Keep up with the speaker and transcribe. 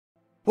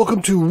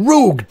Welcome to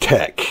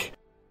RogueTech,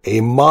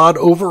 a mod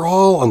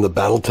overhaul on the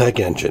BattleTech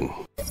engine.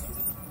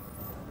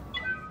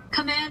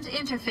 Command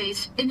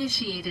interface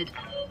initiated.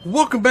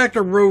 Welcome back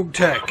to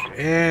RogueTech,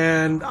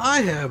 and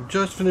I have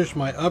just finished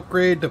my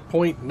upgrade to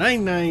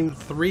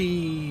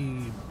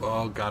 .993.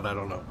 Oh god, I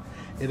don't know.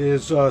 It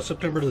is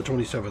September the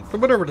 27th, or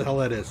whatever the hell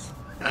that is.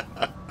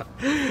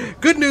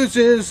 Good news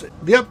is,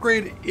 the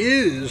upgrade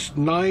is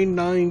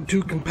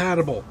 992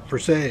 compatible for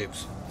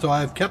saves. So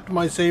I've kept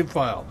my save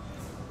file.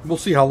 We'll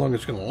see how long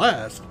it's going to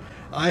last.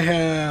 I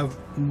have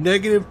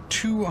negative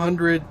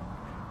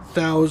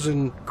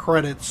 200,000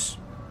 credits.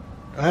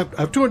 I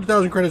have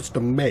 200,000 credits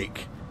to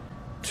make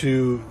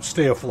to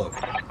stay afloat.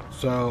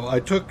 So I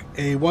took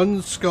a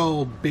one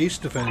skull base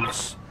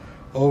defense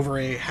over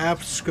a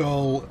half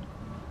skull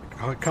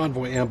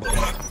convoy ambush.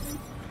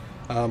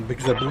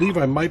 Because I believe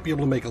I might be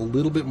able to make a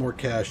little bit more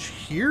cash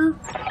here,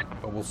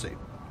 but we'll see.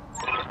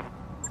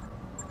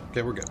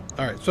 Okay, we're good.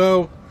 Alright,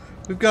 so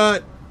we've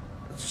got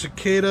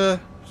Cicada.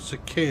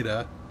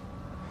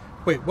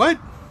 Wait, what?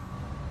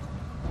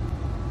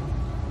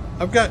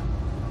 I've got...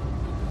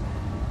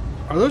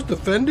 Are those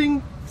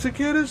defending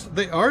cicadas?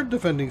 They are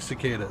defending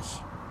cicadas.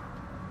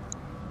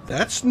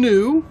 That's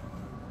new.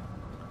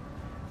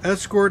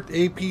 Escort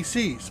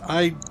APCs.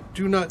 I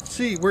do not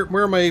see... Where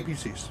are my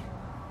APCs?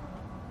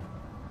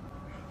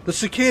 The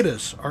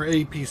cicadas are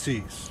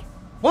APCs.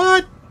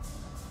 What?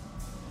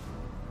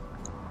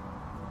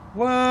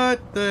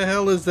 What the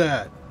hell is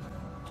that?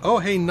 Oh,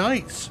 hey,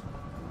 nice.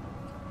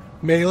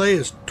 Melee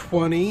is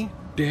 20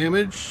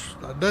 damage.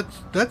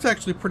 That's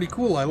actually pretty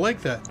cool. I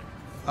like that.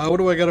 What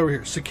do I got over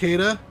here?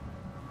 Cicada.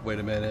 Wait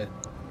a minute.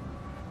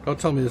 Don't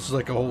tell me this is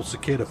like a whole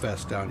cicada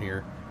fest down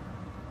here.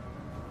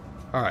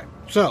 Alright,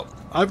 so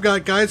I've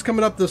got guys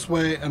coming up this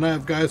way, and I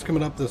have guys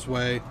coming up this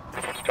way.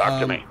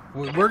 Talk to me.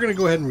 We're going to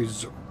go ahead and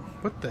reserve.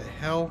 What the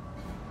hell?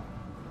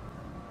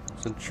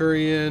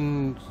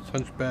 Centurion,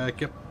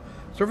 Hunchback, yep.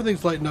 So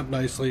everything's lighting up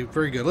nicely.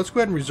 Very good. Let's go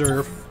ahead and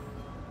reserve.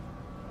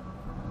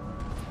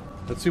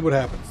 Let's see what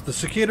happens. The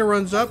cicada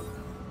runs up.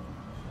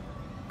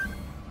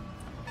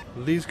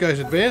 These guys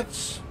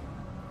advance.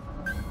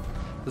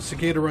 The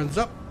cicada runs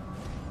up.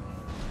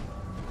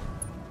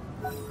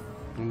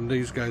 And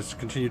these guys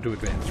continue to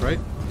advance, right?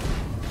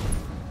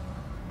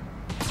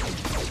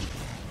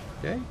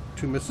 Okay,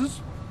 2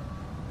 misses.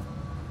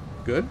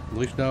 Good. At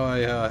least now I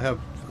have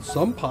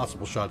some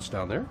possible shots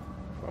down there.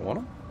 If I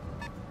want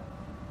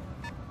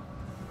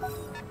them.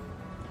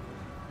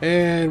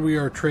 And we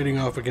are trading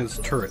off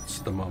against turrets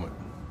at the moment.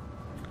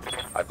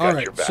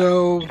 Alright,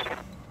 so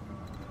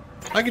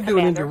I can do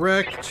an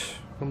indirect.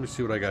 Let me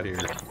see what I got here.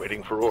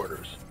 Waiting for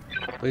orders.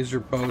 Laser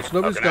boats.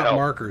 Nobody's got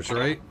markers,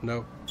 right?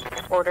 No.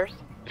 Orders.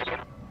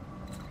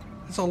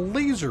 It's a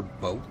laser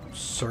boat,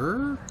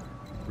 sir.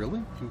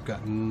 Really? You've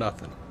got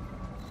nothing.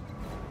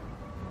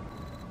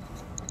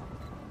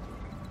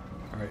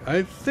 Alright,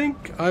 I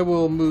think I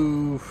will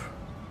move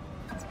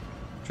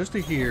just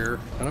to here,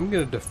 and I'm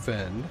going to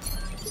defend.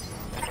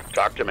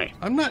 Talk to me.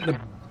 I'm not in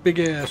a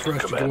big-ass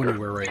rush to go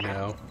anywhere right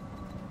now.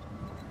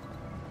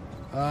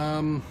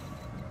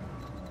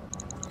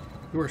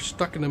 You are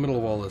stuck in the middle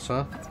of all this,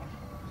 huh?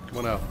 Come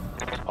on out.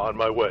 On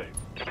my way.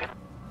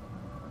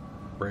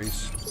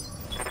 Brace.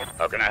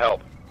 How can I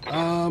help?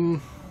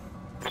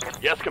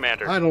 Yes,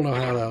 Commander. I don't know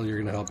how the hell you're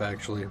going to help,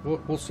 actually.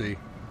 We'll see.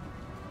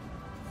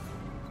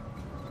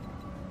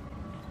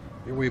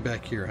 You're way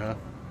back here, huh?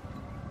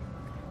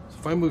 So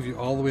if I move you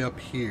all the way up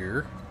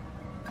here,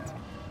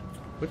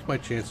 what's my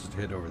chances to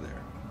hit over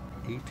there?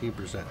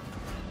 18%.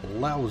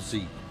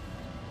 Lousy.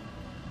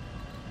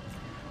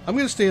 I'm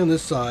going to stay on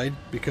this side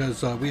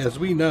because, as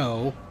we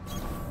know,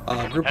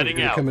 group is going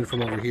to come in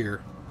from over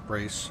here.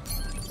 Brace.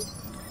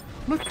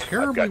 I'm not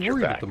terribly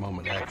worried at the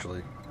moment,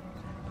 actually.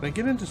 Can I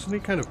get into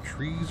any kind of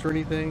trees or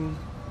anything?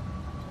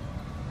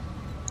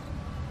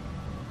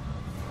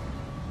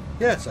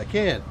 Yes, I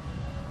can.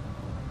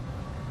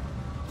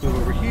 Move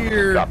over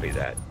here. Copy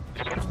that.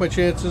 What's my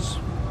chances?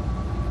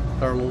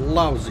 Are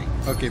lousy.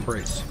 Okay,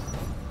 brace.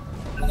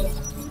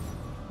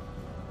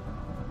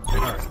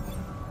 Alright.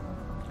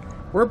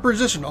 We're in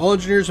position. All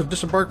engineers have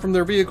disembarked from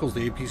their vehicles.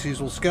 The APCs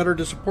will scatter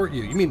to support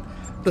you. You mean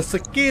the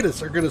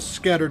cicadas are going to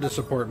scatter to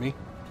support me?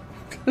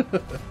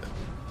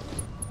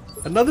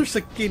 Another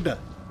cicada.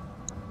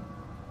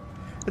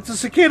 It's a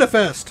cicada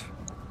fest.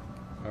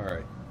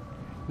 Alright.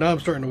 Now I'm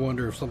starting to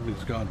wonder if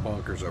something's gone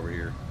bonkers over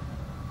here.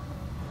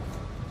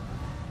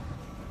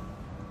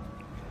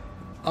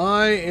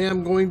 I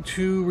am going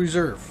to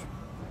reserve.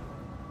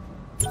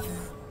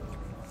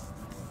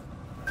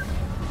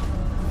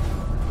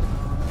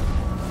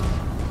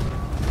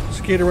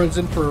 Cicada runs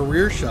in for a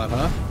rear shot,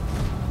 huh?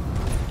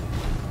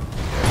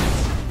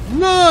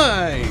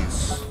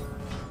 Nice!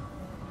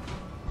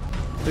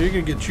 So you're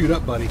gonna get chewed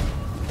up, buddy.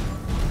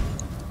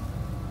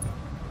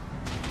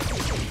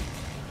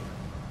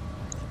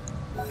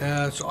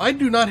 So I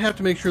do not have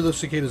to make sure those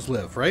cicadas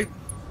live, right?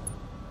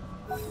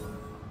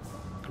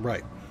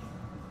 Right.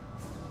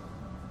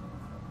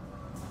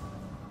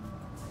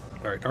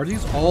 Alright, are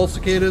these all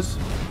cicadas?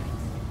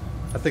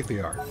 I think they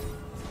are.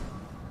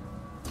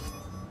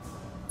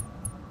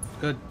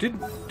 Did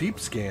deep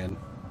scan.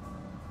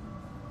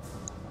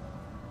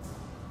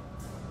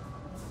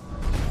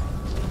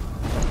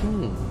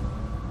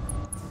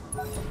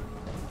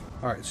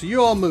 Alright, so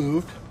you all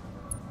moved.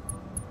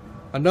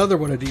 Another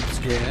one, a deep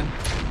scan.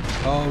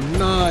 Oh,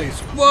 nice.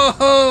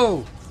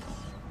 Whoa!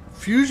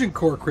 Fusion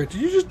core crit.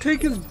 Did you just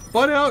take his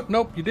butt out?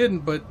 Nope, you didn't,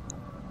 but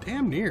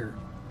damn near.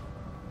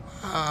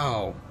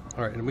 Wow.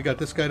 Alright, and we got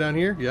this guy down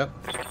here?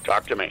 Yep.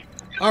 Talk to me.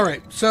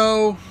 Alright,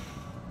 so...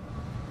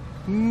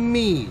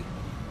 Me.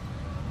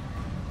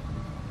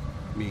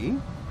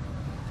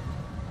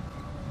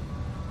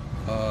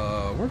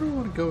 Where do I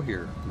want to go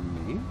here?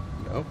 Me?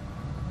 No.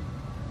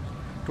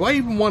 Do I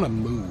even want to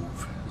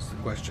move? Is the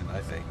question, I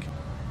think.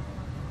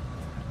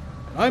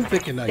 I'm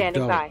thinking I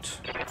don't. By.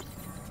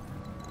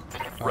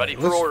 Ready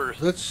for orders.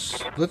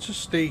 Let's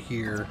just stay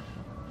here.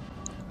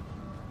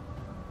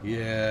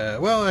 Yeah.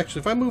 Well, actually,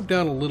 if I move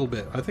down a little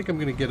bit, I think I'm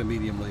going to get a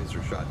medium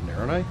laser shot in there,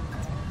 aren't I?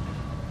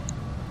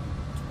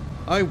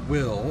 I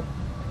will.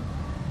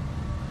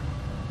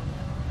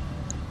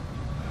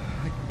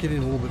 I can get in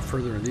a little bit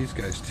further in these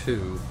guys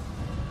too.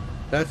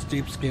 That's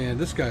deep scan.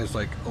 This guy's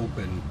like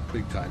open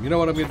big time. You know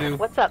what I'm going to do?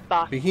 What's up,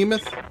 boss?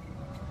 Behemoth.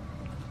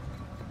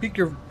 Peek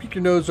your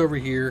nose over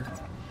here.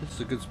 This is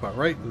a good spot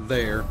right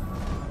there.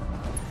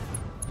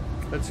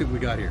 Let's see what we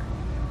got here.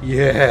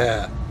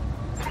 Yeah.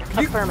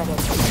 Affirmative.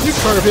 Can you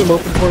carve him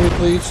open for me,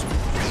 please?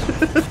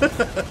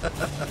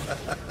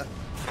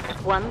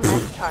 One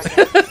less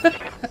target.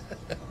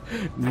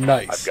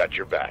 Nice. I've got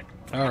your back.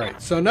 All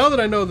right. So now that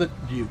I know that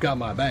you've got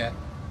my back,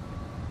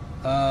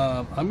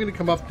 I'm going to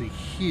come up to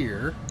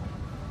here,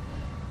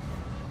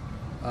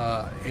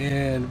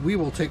 and we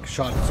will take a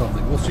shot at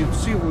something. We'll see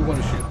what we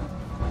want to shoot.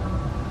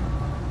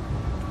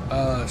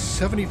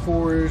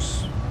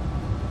 74s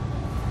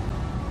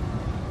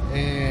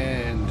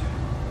and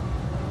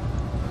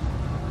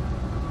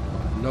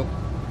nope.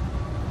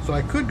 So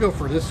I could go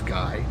for this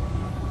guy.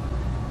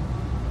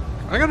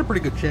 I got a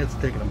pretty good chance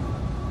of taking him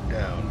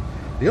down.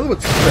 The other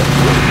one's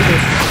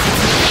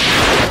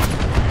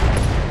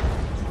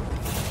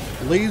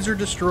laser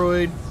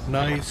destroyed.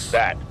 Nice.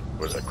 That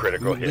was a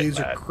critical hit.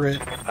 Laser Matt.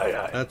 crit. Aye,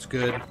 aye. That's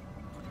good.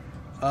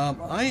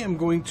 I am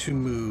going to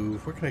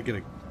move. Where can I get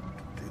a?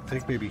 I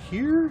think maybe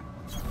here.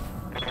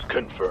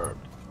 Confirmed.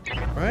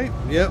 Right?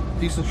 Yep.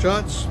 Decent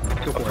shots.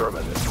 Go for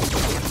it.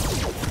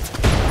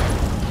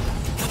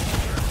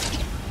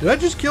 Did I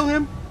just kill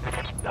him?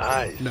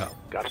 Nice. No.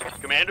 Got it.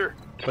 Commander.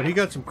 But he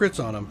got some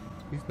crits on him.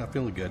 He's not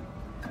feeling good.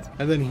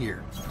 And then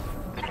here.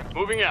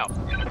 Moving out.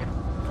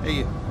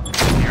 Hey.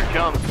 Here it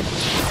comes.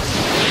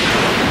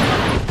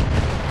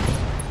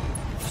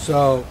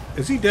 So,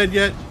 is he dead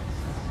yet?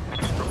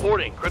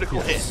 Reporting. Critical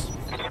Yes.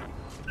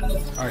 hit.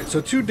 Alright,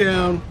 so 2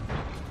 down.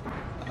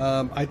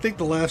 I think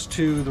the last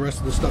 2, the rest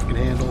of the stuff can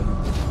handle.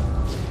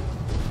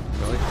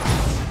 Really?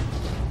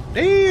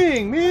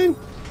 Dang, man!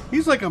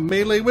 He's like a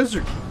melee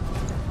wizard.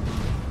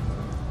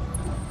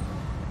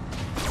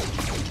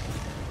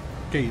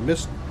 Okay, you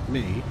missed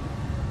me.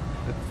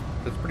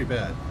 That's pretty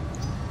bad.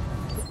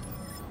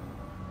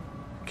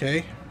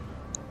 Okay.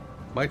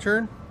 My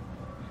turn?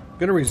 I'm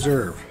gonna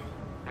reserve.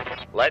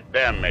 Let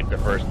them make the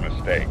first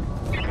mistake.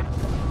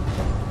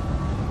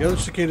 The other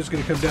Cicada's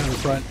gonna come down in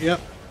front. Yep.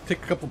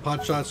 Take a couple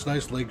pot shots.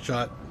 Nice leg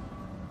shot.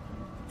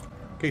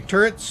 Okay,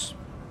 turrets.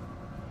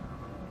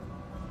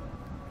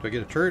 Do I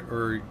get a turret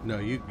or no?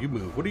 You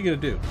move. What are you gonna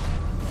do?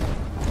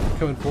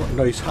 Coming forward?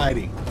 No, he's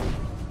hiding.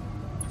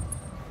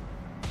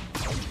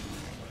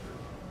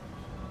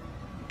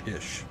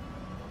 Ish.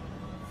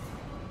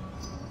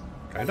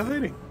 Kinda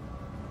hiding.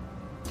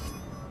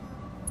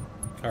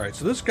 Alright,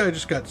 so this guy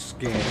just got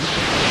scanned.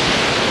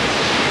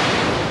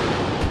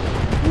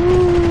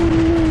 Woo!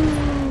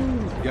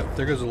 Yep,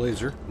 there goes a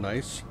laser.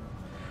 Nice.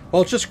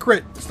 Well, it's just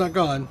crit. It's not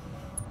gone.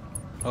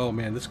 Oh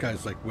man, this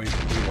guy's like way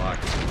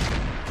locked.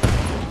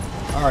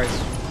 Alright.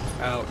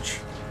 Ouch.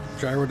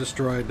 Gyro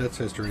destroyed. That's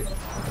history.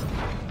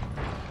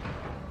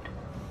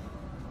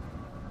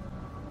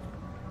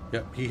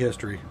 Yep, he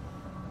history.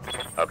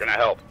 How can I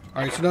help?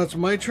 Alright, so now it's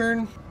my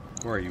turn.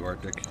 Where are you,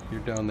 Arctic? You're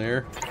down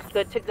there.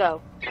 Good to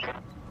go.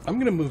 I'm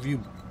gonna move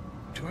you.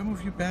 Do I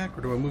move you back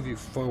or do I move you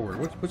forward?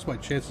 What's my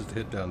chances to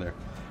hit down there?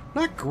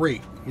 Not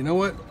great. You know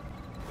what?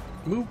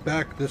 Move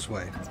back this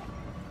way.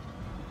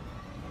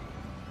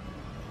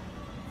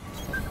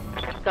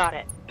 Got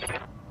it.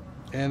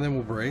 And then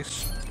we'll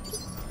brace.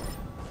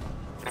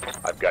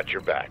 I've got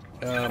your back.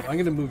 I'm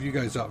gonna move you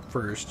guys out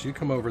first. You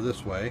come over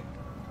this way.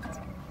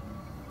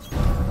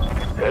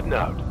 Heading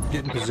out.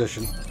 Get in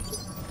position.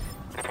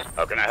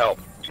 How can I help?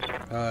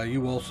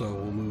 You also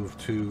will move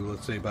to,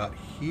 let's say, about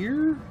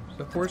here. Is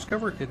that forest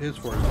cover? It is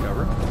forest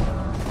cover.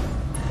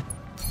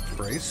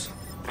 Brace.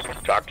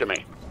 Talk to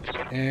me.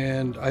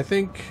 And I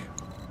think...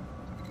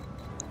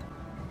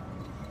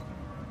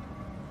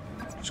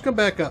 just come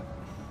back up.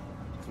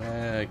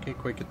 I can't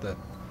quite get the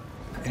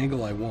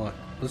angle I want.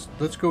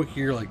 Let's go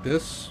here like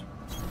this.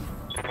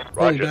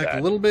 Pulling Roger back that.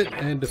 a little bit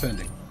and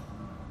defending.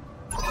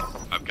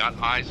 I've got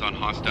eyes on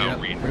hostile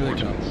Yep, here they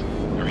reinforcements.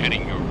 They're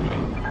heading your way.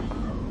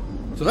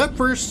 So that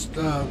first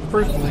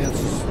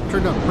lance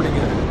turned out pretty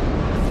good.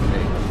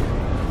 Okay.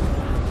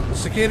 The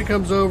Cicada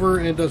comes over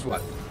and does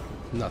what?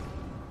 Nothing.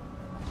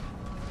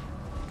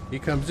 He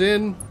comes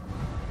in.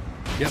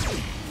 Yep.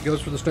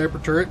 Goes for the sniper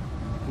turret.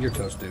 You're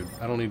toast, dude.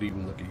 I don't need to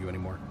even look at you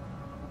anymore.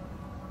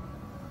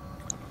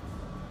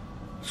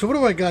 So what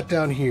do I got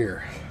down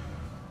here?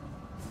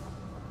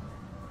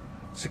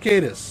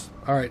 Cicadas.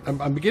 Alright,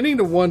 I'm beginning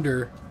to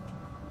wonder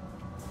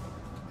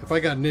if I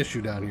got an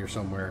issue down here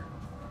somewhere.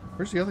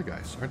 Where's the other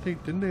guys? Aren't they?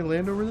 Didn't they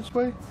land over this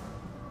way?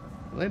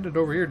 They landed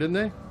over here, didn't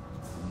they?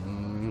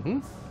 Mm-hmm.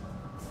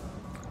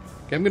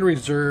 Okay, I'm gonna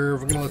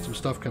reserve. I'm gonna let some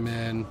stuff come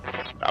in.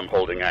 I'm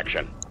holding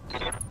action.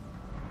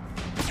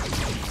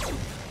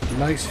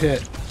 Nice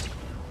hit.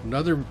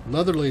 Another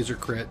laser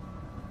crit.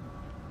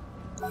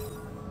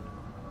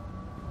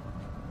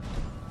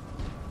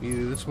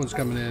 This one's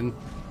coming in.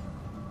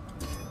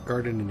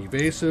 Guarded and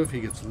evasive. He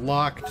gets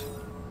locked.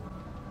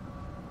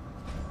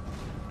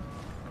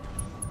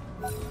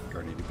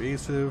 Guarded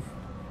evasive.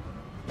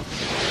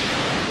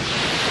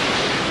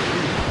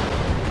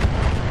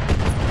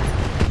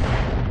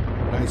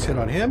 Nice hit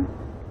on him.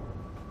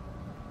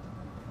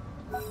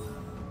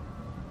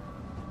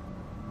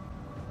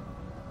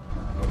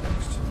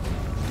 Next.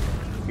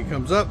 He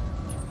comes up.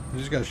 He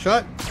just got a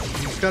shot.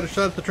 He just got a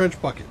shot at the trench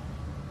bucket.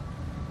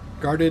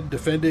 Guarded,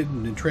 defended,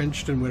 and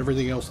entrenched, and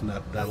everything else in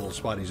that little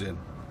spot he's in.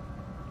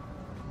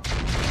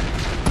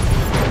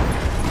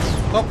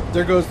 Oh,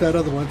 there goes that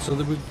other one. So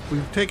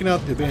we've taken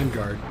out the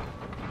vanguard.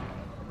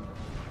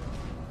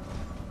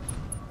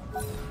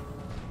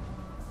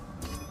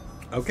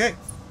 Okay,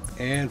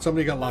 and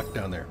somebody got locked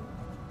down there.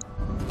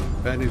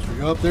 Bad news for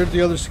you. Oh, there's the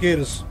other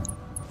cicadas.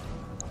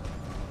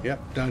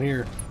 Yep, down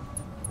here.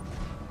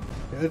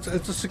 It's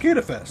a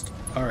cicada fest.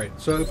 All right,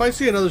 so if I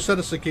see another set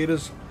of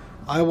cicadas,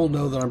 I will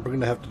know that I'm going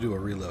to have to do a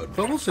reload.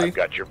 But we'll see. I've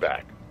got your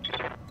back.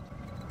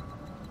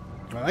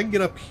 I can get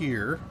up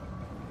here.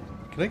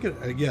 Can I get?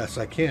 Yes,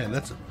 I can.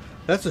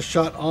 That's a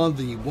shot on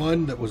the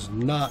one that was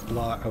not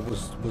locked.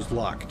 Was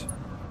locked.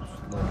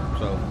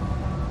 So,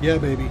 yeah,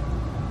 baby.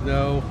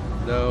 No.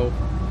 No.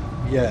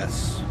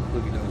 Yes.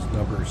 Look at those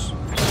numbers.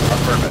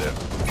 Affirmative.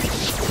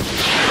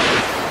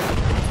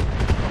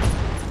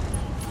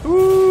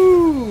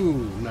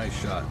 Ooh!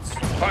 Nice shots.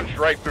 Punched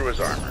right through his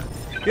armor.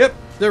 Yep.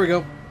 There we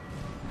go.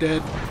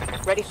 Dead.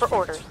 Ready for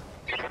orders.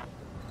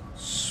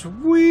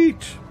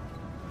 Sweet!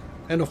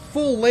 And a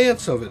full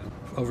lance of it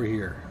over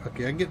here.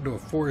 Okay, I can get into a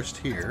forest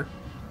here,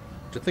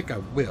 which I think I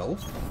will.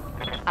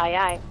 Aye,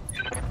 aye.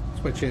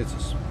 What's my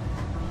chances?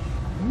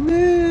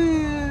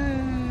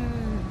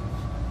 Man.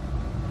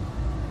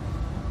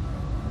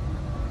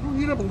 I'll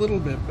heat up a little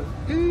bit, but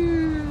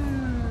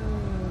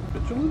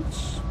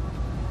vigilance.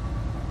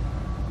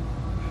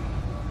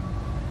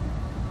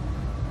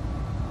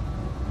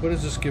 What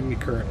does this give me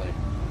currently?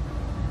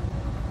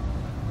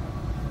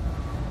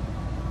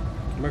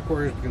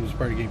 MechWarriors becomes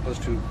party game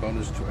 +2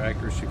 bonus to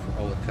accuracy for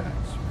all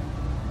attacks.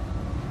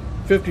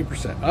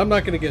 50%. I'm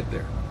not going to get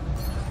there.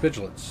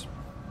 Vigilance.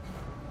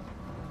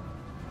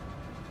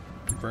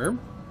 Confirm.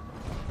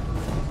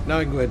 Now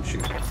I can go ahead and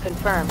shoot.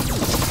 Confirmed.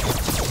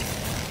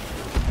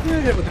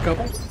 Yeah, hit with a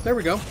couple. There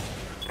we go. A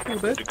little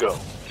bit. To go.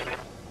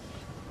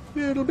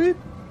 Yeah, a little bit.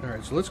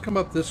 Alright, so let's come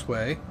up this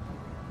way.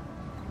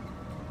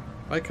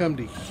 If I come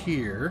to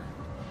here,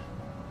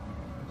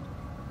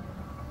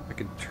 I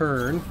can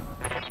turn.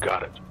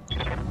 Got it.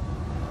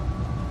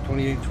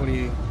 28,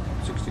 28,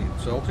 16.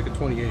 So I'll take a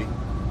 28.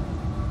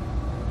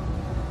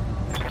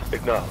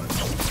 Acknowledged.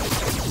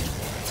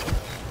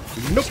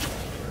 Nope.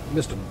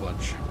 Missed him a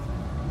bunch.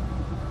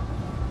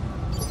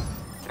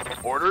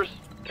 Orders?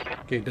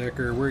 Okay,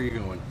 Decker, where are you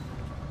going?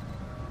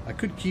 I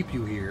could keep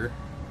you here.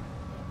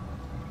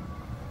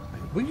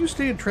 Will you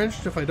stay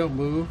entrenched if I don't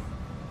move?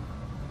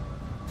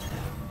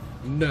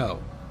 No.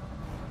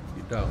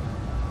 You don't.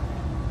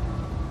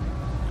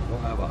 Well,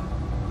 how about?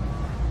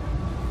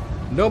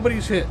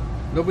 Nobody's hit.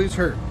 Nobody's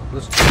hurt.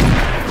 Let's.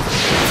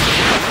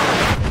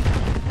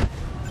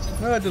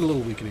 I did a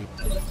little weakening.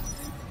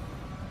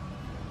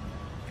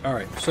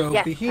 Alright, so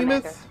yes,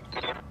 Behemoth.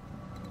 Commander.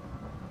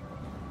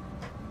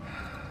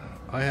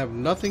 I have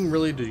nothing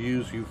really to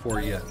use you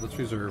for yet. Let's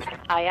reserve.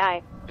 Aye,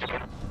 aye.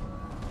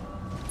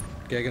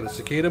 Okay, I got a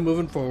Cicada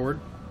moving forward.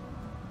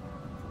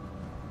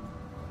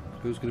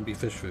 Who's going to be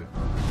fish food?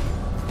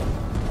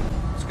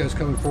 This guy's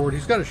coming forward.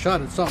 He's got a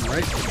shot at something,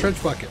 right? A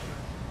trench bucket.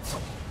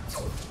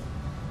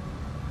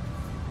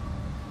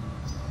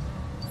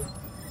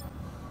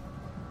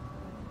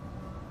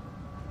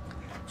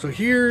 So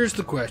here's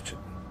the question.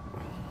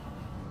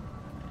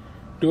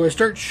 Do I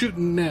start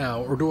shooting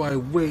now, or do I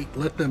wait,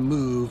 let them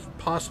move,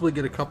 possibly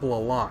get a couple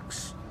of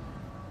locks?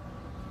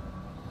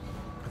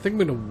 I think I'm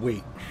going to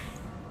wait.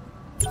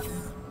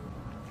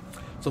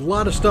 It's a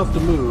lot of stuff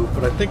to move,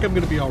 but I think I'm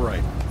going to be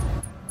alright.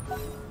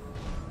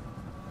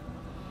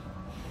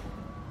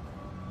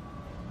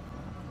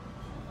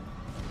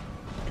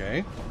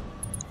 Okay.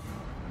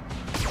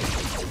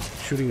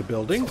 Shooting a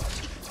building?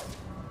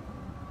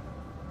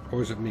 Or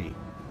was it me? I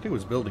think it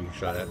was building you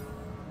shot at.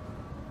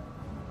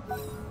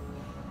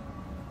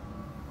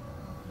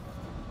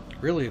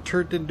 Really, a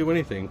turret didn't do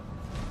anything.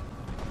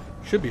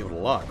 Should be able to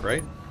lock,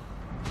 right?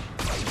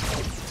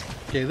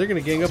 Okay, they're going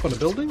to gang up on a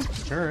building?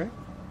 Alright.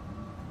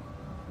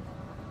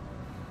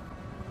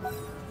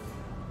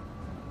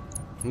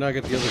 Now I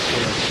got the other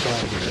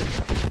side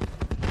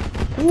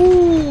here.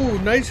 Ooh,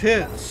 nice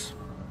hits.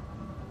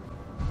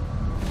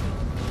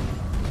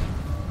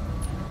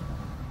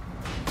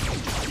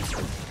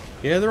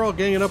 Yeah, they're all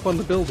ganging up on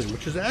the building,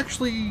 which is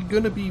actually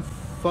going to be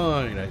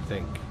fine, I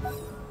think.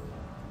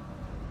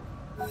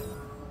 I'm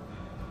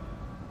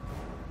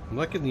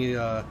not getting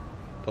the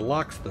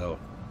locks, though.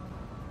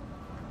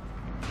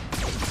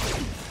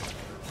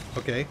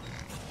 Okay.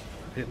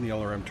 Hitting the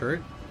LRM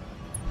turret.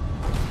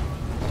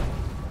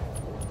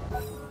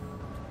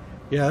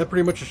 Yeah, that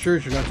pretty much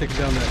assures you're not taking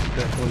down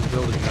that one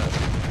building.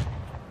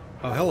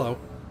 Oh, hello.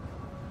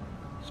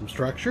 Some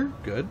structure.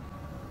 Good.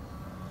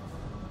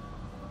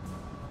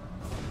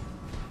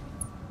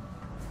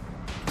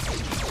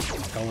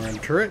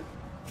 LRM turret.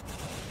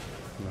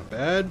 Not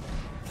bad.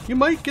 You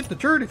might get the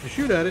turret if you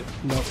shoot at it.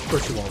 No, of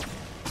course you won't.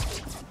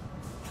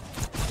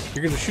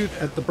 You're going to shoot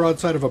at the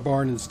broadside of a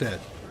barn instead.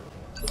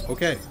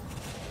 Okay.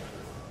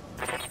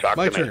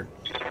 My turn.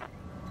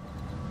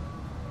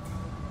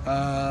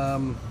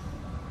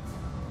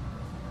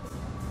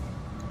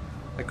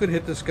 I could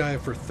hit this guy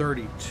for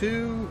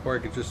 32, or I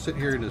could just sit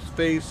here in his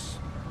face.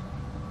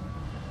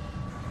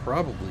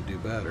 Probably do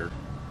better.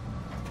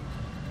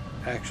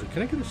 Actually,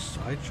 can I get a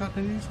side shot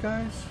on these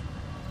guys?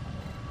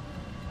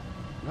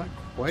 Not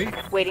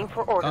quite. Waiting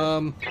for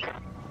orders.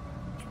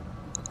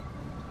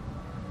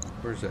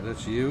 Where's that?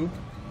 That's you.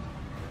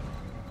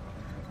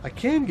 I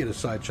can get a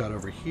side shot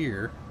over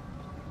here.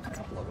 A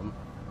couple of them.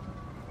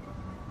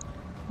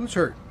 Who's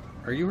hurt?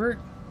 Are you hurt?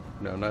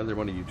 No, neither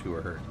one of you two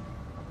are hurt.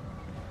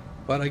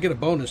 But I get a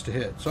bonus to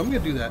hit, so I'm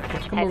going to do that.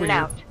 Let's come over here.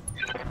 Out.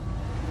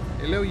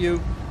 Hello,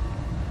 you.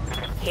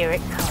 Here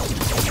it comes.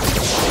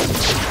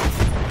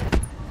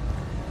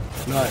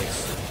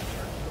 Nice.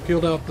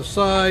 Peeled out the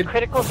side.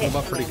 Critical hit. I'm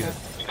up pretty good.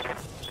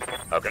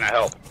 How can I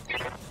help?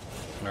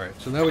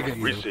 Alright, so now we get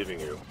you. Receiving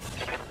you.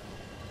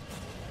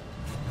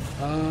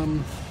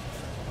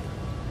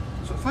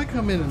 So if I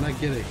come in and I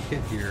get a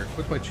hit here,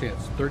 what's my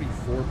chance?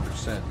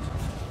 34%.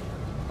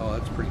 Oh,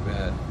 that's pretty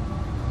bad.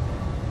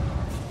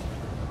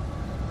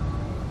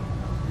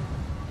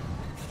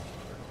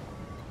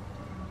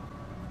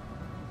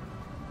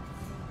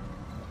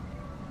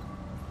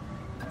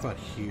 How about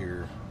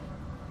here?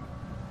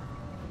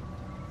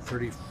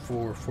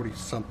 34, 40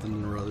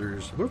 something or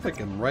others. What if I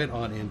come right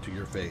on into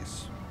your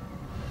face?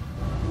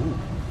 Ooh.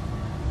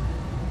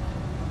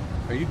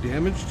 Are you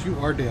damaged? You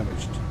are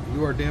damaged.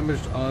 You are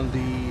damaged on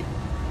the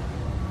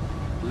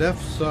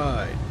left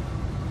side,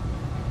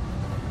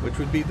 which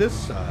would be this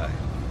side.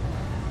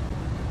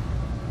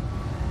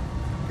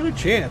 Got a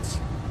chance.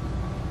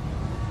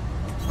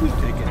 Who's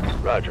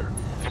taking? Roger.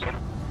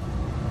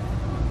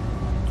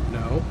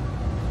 No.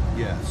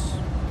 Yes.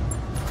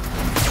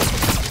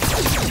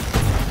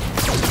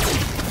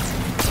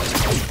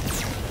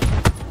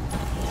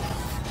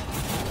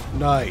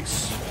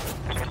 Nice.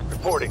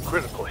 Reporting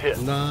critical hit.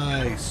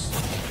 Nice.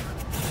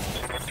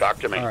 Talk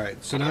to me.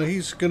 Alright, so now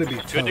he's going to be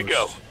toast. Good to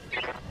go.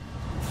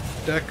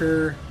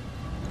 Decker.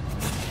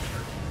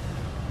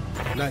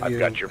 Not I've you.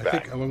 got your I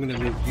back. think I'm going to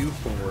move you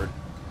forward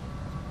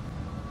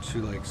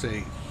to, like,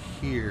 say,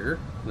 here.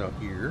 No,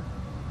 here.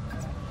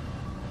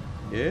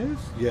 Yes?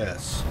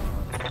 Yes.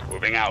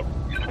 Moving out.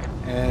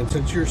 And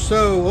since you're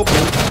so open...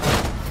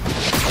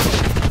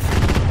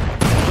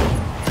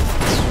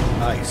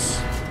 Nice.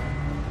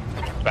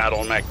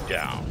 BattleMech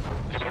down.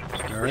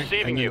 Alright,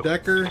 Receiving and then you.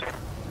 Decker, if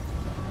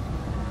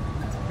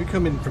you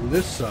come in from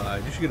this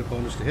side, you should get a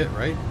bonus to hit,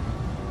 right?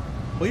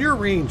 Well, you're a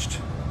ranged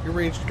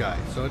guy,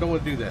 so I don't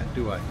want to do that,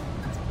 do I?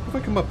 What if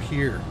I come up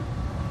here?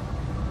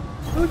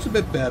 Oh, it's a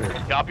bit better.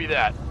 Copy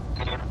that.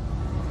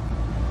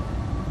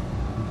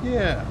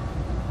 Yeah.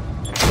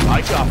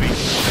 I copy.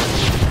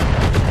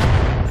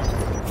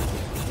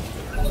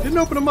 Didn't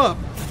open them up.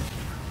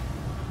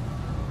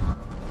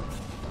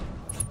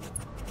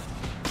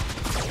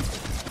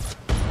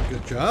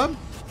 Good job.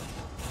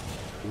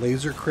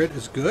 Laser crit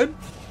is good.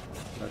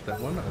 Not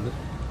that one.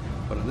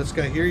 But on this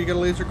guy here, you got a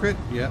laser crit?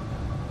 Yeah.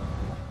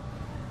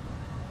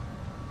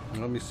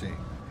 Let me see.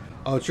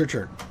 Oh, it's your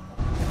turn.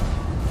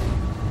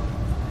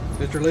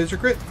 Mr. Laser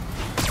crit.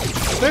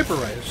 Sniper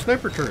rifle.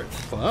 Sniper turret.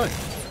 Fine.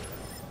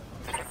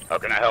 How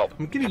can I help?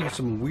 I'm getting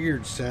some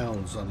weird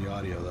sounds on the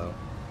audio, though.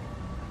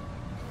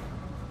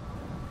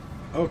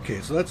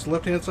 Okay, so that's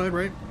left-hand side,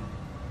 right?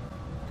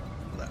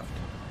 Left.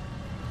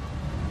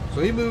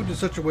 So he moved in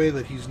such a way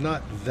that he's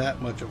not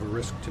that much of a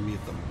risk to me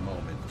at the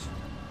moment.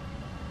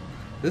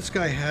 This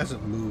guy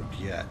hasn't moved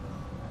yet.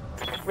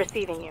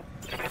 Receiving you.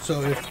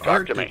 So if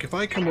Arctic, if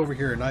I come over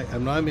here and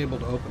I'm able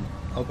to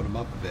open him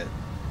up a bit,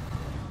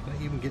 can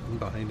I even get in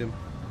behind him?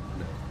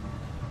 No.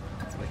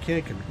 But I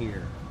can't come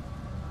here.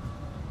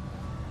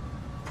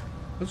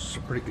 Those are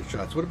some pretty good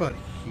shots. What about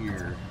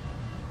here?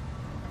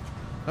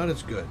 Not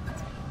as good.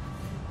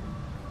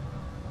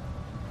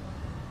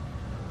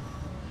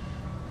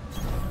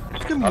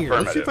 him here.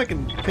 Let's see if I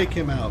can take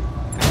him out.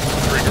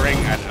 Triggering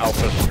an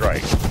alpha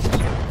strike.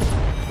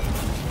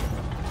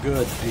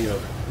 Good deal.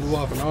 Blew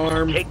off an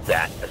arm. Take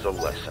that as a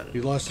lesson.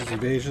 He lost his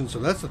evasion, so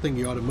that's the thing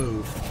you ought to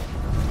move.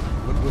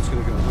 What's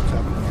going to go? What's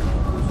happening here?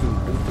 Who's doing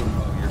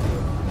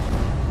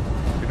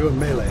oh, you're doing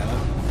melee, huh?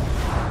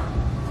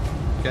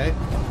 Okay.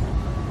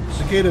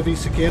 Cicada v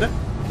Cicada.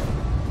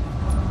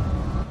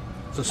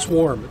 It's a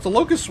swarm. It's a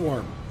locust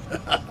swarm.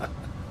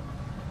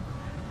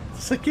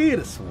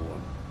 Cicada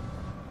swarm.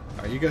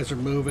 Alright, you guys are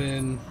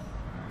moving.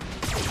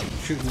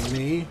 Shooting at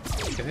me.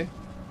 Okay.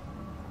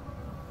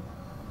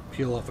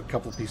 Peel off a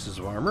couple pieces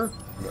of armor.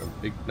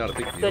 Not a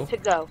big deal. Good to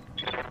go.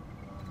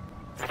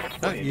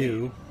 Not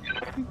you.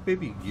 I think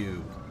maybe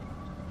you.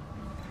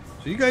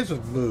 So you guys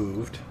have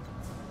moved.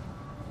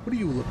 What do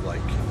you look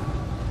like?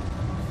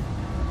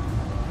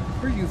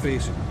 Where are you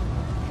facing?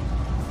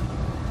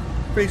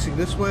 Facing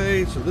this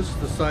way, so this is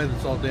the side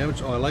that's all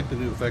damaged. Oh, I like the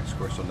new effects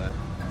course on that.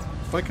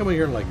 If I come in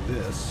here like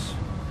this,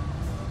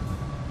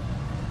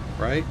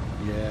 right?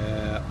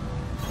 Yeah.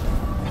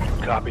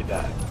 Copy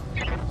that.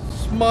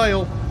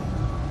 Smile.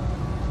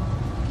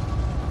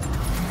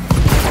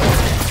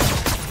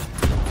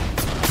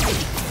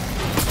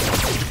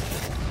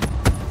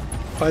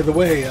 By the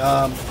way,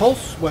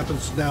 pulse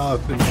weapons now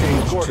have been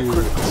changed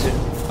to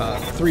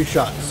 3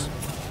 shots.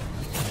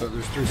 So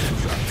there's 3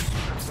 shots.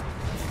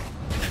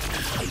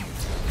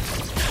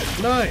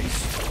 Nice.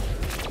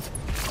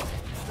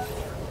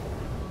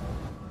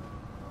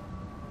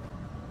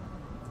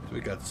 So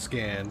we got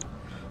scanned.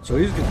 So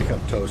he's going to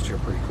become toast here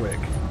pretty quick.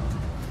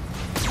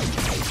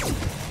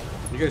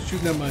 You guys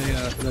shooting at my...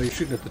 no, you're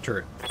shooting at the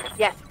turret.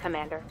 Yes,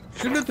 Commander.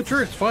 Shooting at the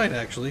turret's fine,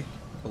 actually.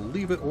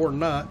 Believe it or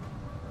not.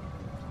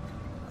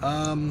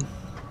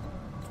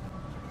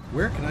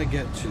 Where can I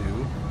get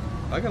to?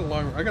 I got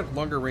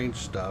longer range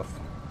stuff.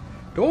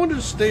 Do I want to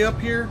just stay up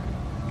here?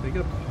 Can I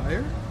get up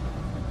higher?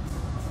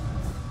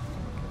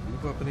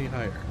 Move up any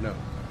higher? No.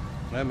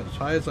 I'm as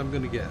high as I'm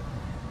going to get.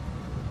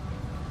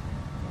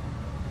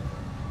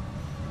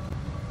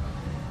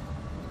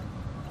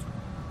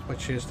 It's my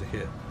chance to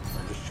hit.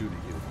 I'll just shoot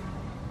at you.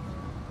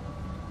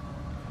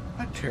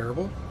 Not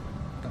terrible.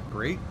 Not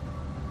great.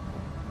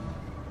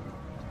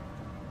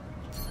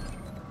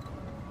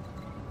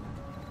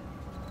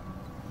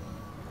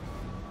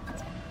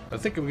 I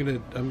think I'm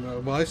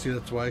gonna. Well, I see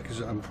that's why, because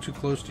I'm too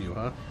close to you,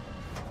 huh?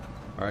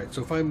 All right.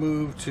 So if I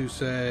move to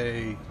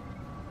say,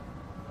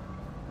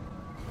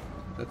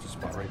 that's a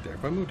spot right there.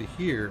 If I move to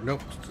here,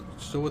 nope,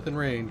 still within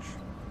range.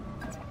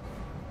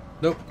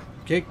 Nope,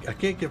 I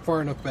can't get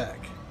far enough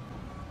back.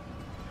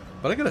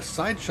 But I got a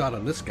side shot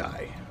on this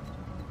guy.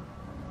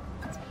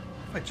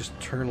 If I just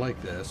turn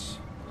like this,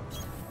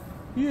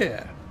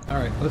 yeah. All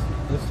right.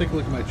 Let's take a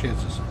look at my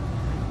chances.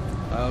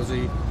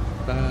 Lousy.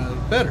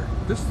 Better.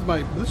 This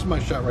is my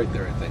shot right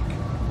there, I think.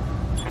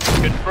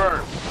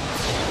 Confirmed.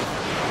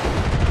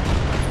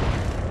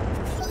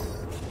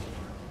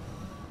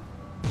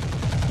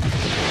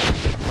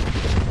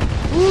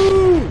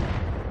 Woo!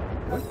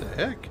 What the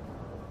heck?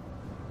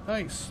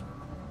 Nice.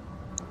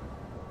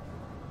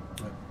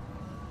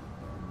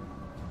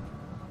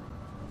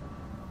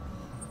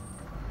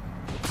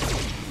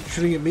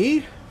 Shooting at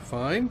me?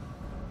 Fine.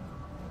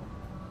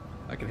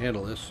 I can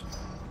handle this.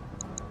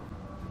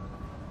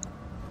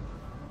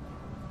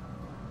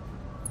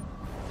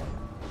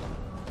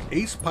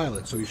 Ace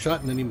pilot, so he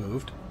shot and then he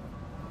moved.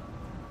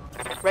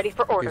 Ready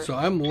for order. Okay, so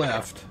I'm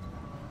left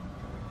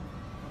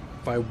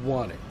if I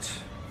want it.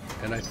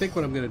 And I think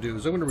what I'm going to do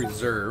is I'm going to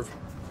reserve.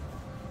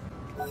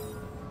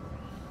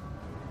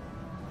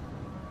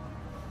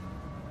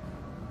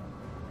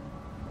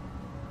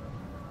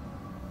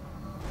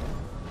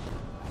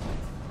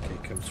 Okay,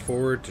 comes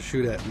forward to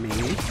shoot at me.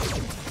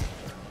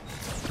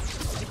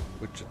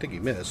 Which I think he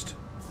missed.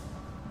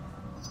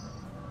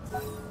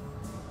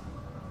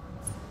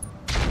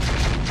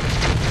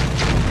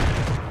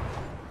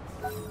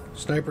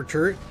 Sniper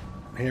turret,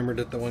 hammered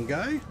at the one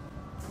guy.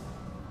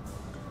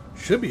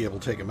 Should be able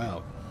to take him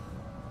out.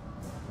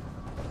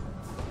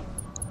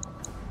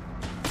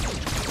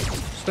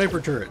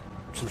 Sniper turret,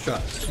 some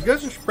shots. You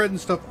guys are spreading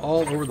stuff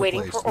all over the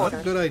place. Not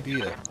a good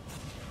idea. All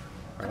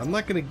right, I'm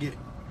not going to get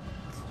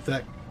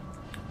that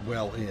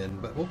well in,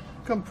 but we'll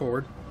come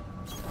forward.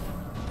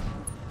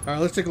 All right,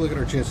 let's take a look at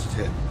our chances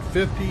to hit.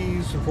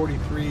 50s and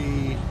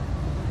 43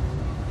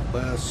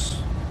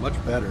 less,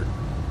 much better.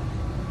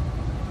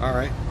 All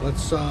right,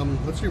 let's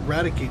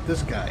eradicate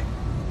this guy.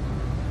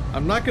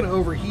 I'm not going to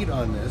overheat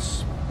on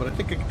this, but I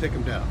think I can take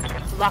him down.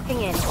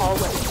 Locking in all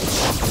way.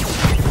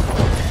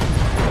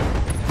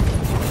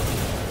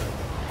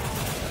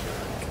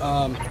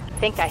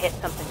 Think I hit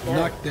something good.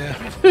 Knocked down.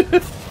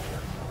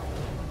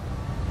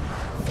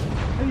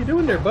 How you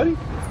doing there, buddy?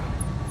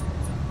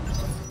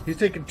 He's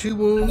taking 2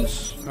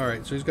 wounds. All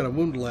right, so he's got a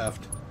wound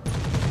left.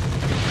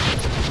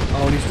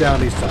 Oh, and he's down.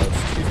 He's toast.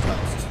 He's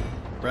toast.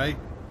 Right?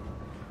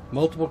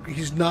 Multiple.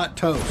 He's not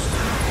toast.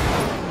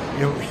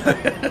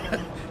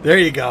 There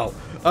you go.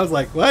 I was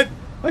like, what?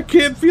 I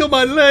can't feel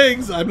my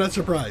legs. I'm not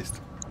surprised.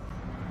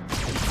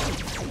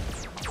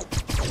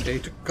 Okay,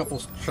 took a couple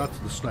shots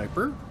of the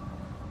sniper.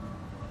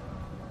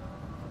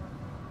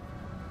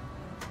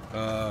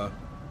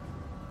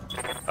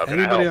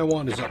 Anybody I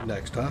want is up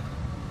next, huh?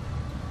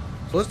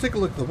 So let's take a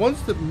look. The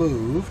ones that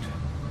moved.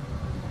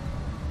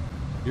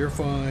 You're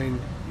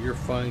fine. You're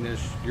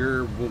fine-ish.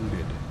 You're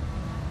wounded.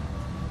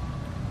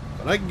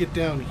 But I can get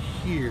down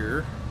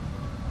here.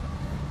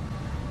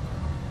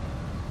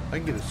 I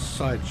can get a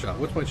side shot.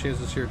 What's my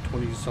chances here?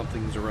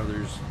 20-somethings or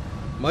others.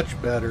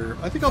 Much better.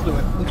 I think I'll do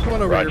it. Let's come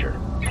on over here.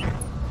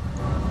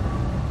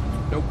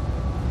 Nope.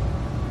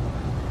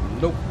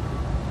 Nope.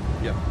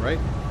 Yep, right?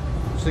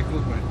 Let's take a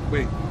look at my...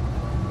 Wait.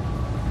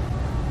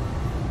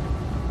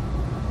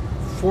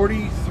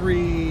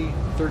 43-37.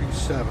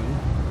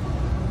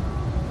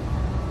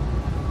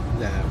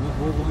 Nah,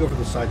 we'll go for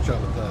the side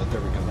shot with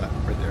there we go, that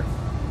right there.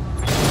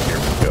 Here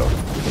we go.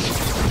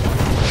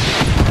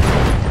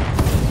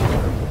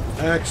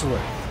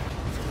 Excellent.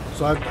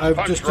 So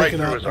I've just taken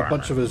out a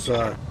bunch of his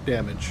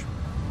damage.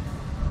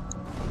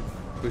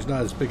 He's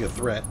not as big a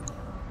threat.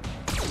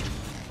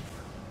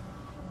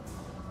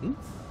 Hmm?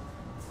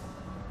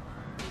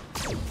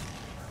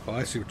 Oh,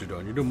 I see what you're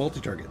doing. You're doing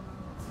multi-target.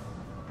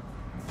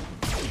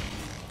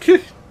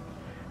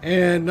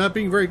 And not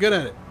being very good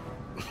at it.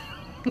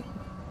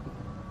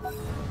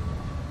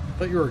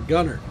 Thought you were a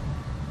gunner.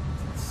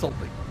 It's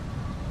insulting.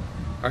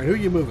 Alright, who are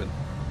you moving?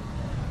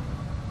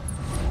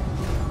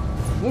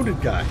 Wounded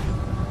guy.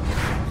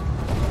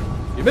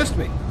 You missed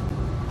me.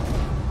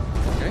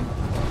 Okay.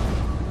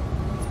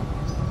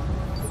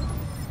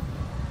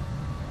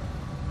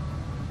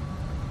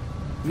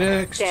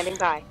 Next. Standing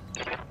by.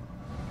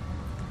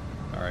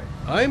 Alright.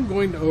 I'm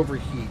going to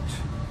overheat.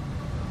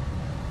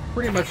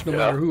 Pretty much no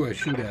matter who I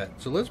shoot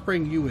at. So let's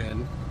bring you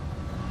in.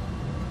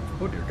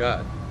 Oh dear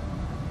God.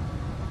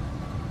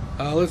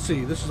 Let's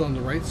see. This is on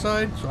the right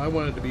side, so I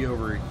want it to be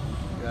over.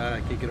 I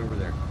can't get over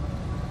there.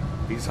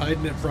 He's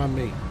hiding it from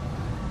me.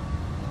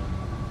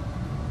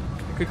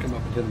 I could come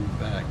up and hit him in the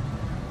back.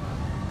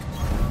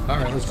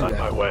 Alright, let's do that.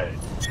 On my way.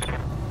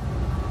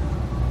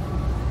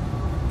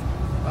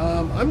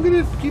 I'm going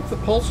to keep the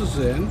pulses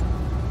in.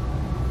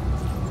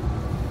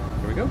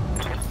 There we go.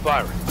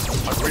 Firing.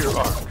 On rear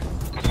arc.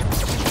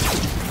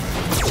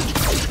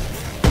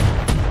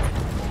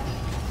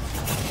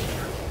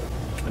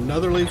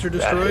 Another laser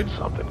destroyed? That hit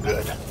something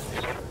good.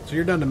 So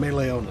you're down to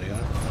melee only,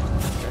 huh?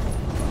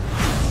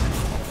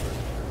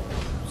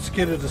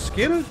 Skidda to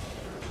skidda?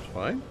 It's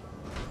fine.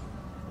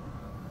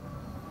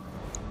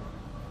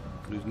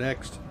 Who's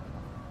next?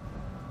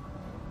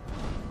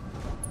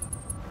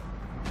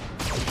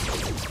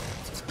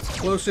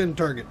 Close in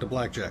target to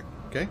blackjack,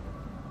 okay?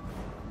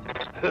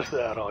 Is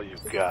that all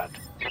you've got?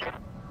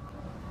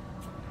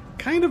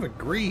 Kind of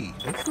agree.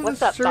 It's not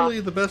What's up, necessarily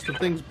Doc? the best of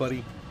things,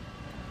 buddy.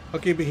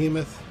 Okay,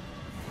 Behemoth.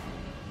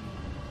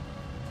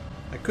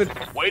 I could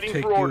Waiting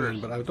take for you orders.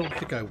 in, but I don't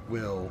think I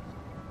will.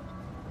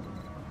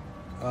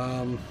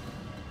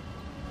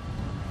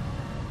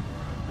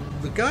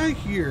 The guy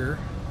here,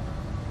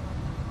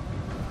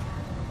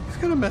 he's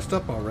kind of messed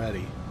up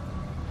already.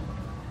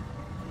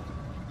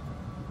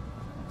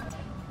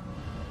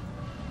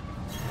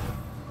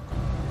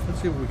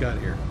 Let's see what we got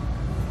here.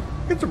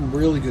 We got some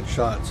really good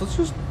shots. Let's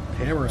just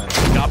hammer at it.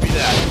 Copy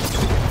that.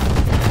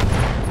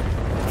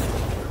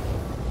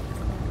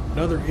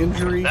 Another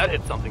injury. That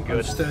hit something good.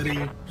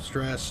 Unsteady,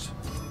 stressed.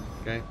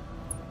 Okay.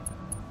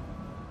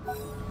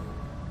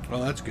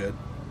 Oh, that's good.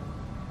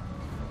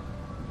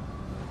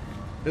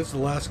 This is the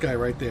last guy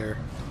right there.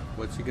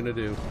 What's he gonna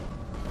do?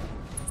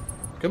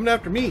 Coming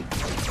after me.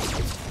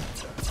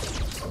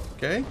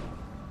 Okay.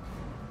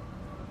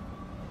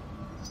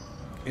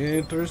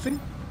 Interesting.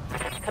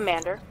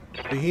 Commander.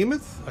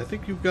 Behemoth, I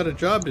think you've got a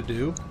job to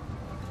do.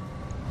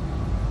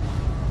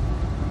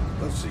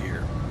 Let's see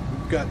here.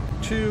 We've got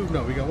two.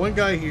 No, we got one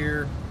guy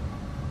here.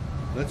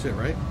 That's it,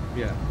 right?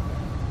 Yeah.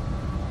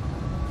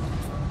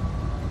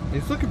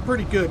 He's looking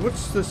pretty good.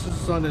 What's this?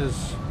 This is on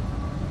his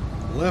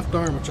left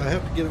arm, which I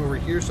have to get over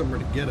here somewhere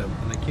to get him,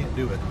 and I can't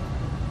do it.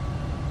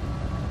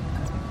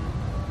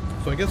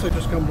 So I guess I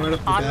just come right up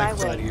the On my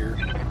backside way. here.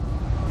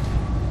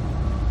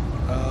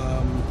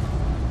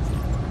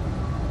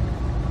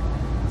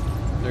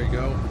 There you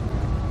go.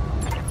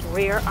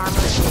 Rear armor.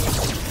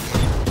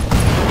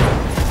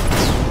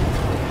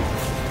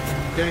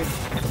 Okay,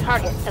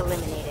 Target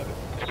eliminated.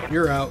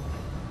 you're out.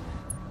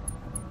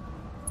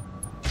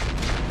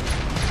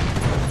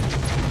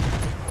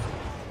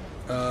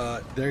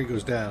 There he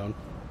goes down.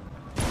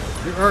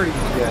 You're already,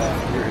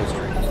 yeah, your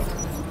history.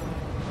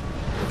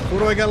 So what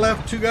do I got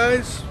left? Two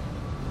guys?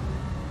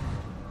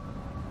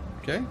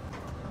 Okay.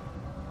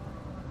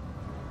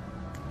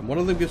 And one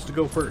of them gets to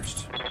go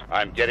first.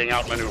 I'm getting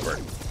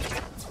outmaneuvered.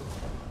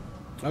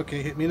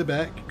 Okay, hit me in the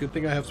back. Good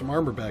thing I have some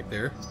armor back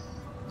there.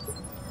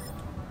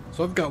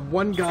 So I've got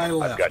one guy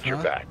left. I've got your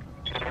huh? back.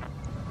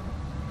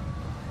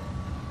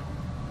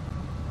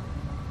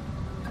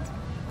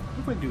 What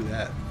if I do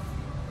that?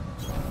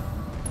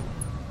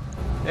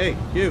 Hey,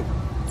 you.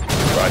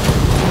 Roger.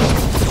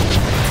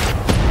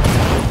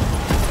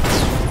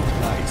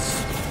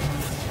 Nice.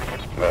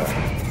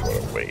 What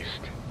a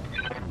waste.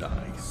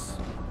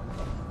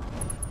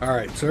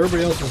 Alright, so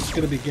everybody else is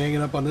going to be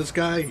ganging up on this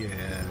guy? Yeah,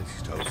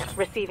 he's toast.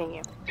 Receiving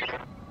you.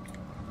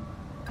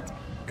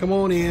 Come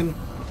on in.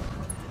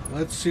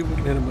 Let's see what we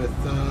can hit him with.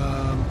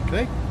 Can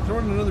I throw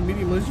in another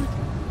medium laser?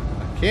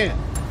 I can't.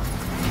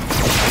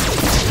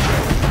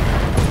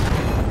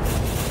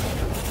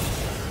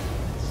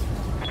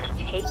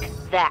 Take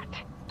that.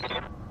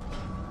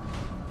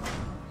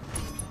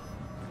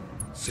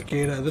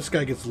 Cicada, this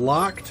guy gets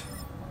locked.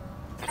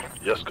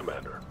 Yes,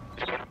 Commander.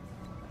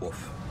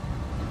 Woof.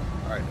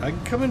 Alright, I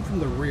can come in from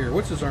the rear.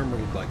 What's his armor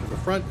look like? In the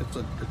front, it's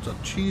a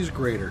cheese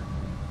grater.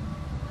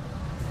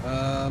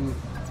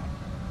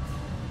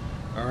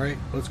 Alright,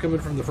 let's come in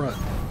from the front.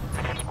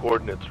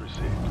 Coordinates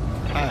received.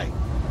 Hi.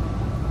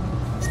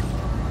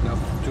 No,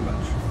 too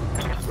much.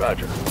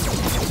 Roger.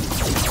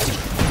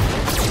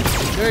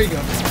 There you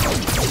go.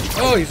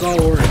 Oh, he's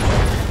all orange.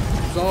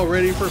 He's all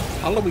ready for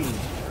Halloween.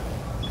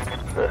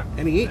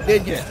 And he ain't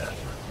dead yet.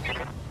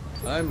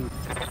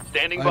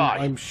 Standing by.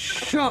 I'm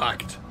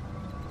shocked.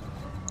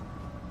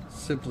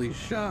 Simply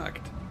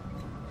shocked.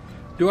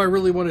 Do I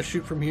really want to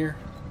shoot from here?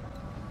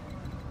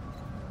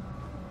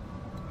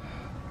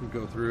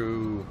 Go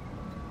through.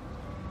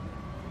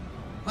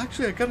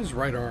 Actually, I got his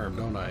right arm,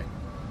 don't I?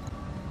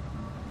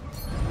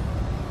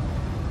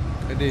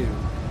 I do.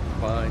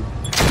 Fine.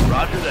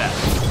 Roger that.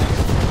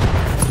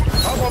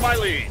 Follow my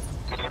lead.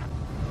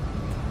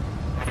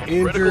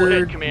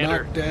 Injured, hit,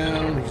 knocked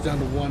down. He's down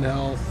to 1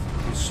 health.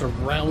 He's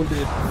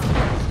surrounded.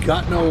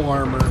 Got no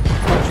armor.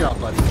 Watch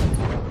out, buddy.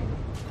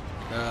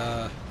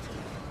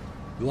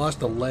 You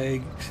lost a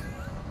leg.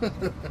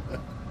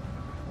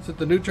 Is it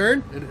the new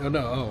turn? Oh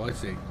no. Oh, I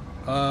see.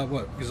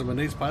 What? Because I'm an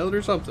ace pilot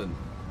or something?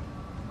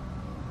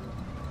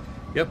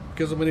 Yep,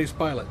 because I'm an ace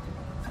pilot.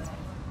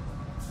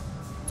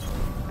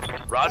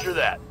 Roger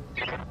that.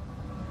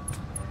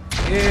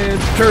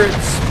 And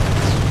turrets.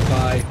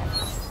 Bye.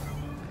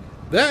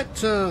 That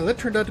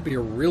turned out to be a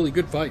really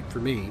good fight for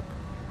me.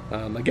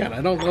 Again,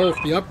 I don't know if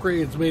the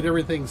upgrades made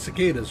everything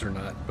cicadas or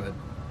not, but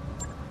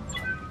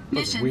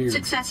Mission weird.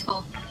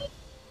 successful.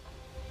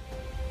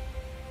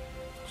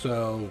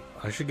 So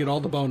I should get all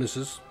the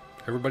bonuses.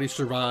 Everybody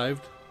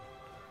survived.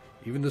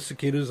 Even the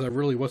cicadas I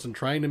really wasn't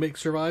trying to make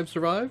survived.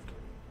 So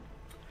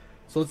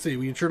let's see.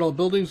 We insured all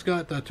buildings,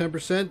 got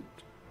 10%.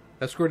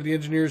 Escorted the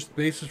engineers'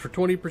 bases for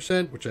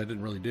 20%, which I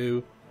didn't really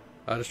do.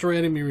 Destroy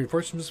enemy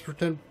reinforcements for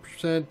 10%.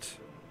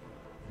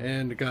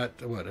 And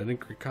got, what, an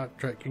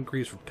contract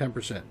increase for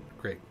 10%.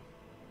 Great.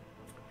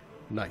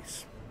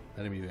 Nice.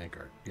 Enemy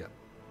Vanguard. Yep.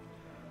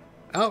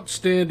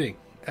 Outstanding.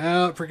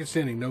 Out-freaking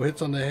standing. No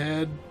hits on the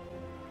head.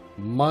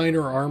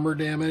 Minor armor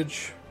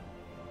damage.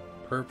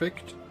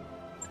 Perfect.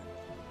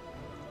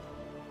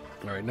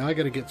 Alright, now I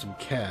gotta get some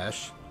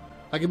cash.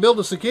 I can build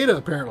a cicada,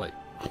 apparently.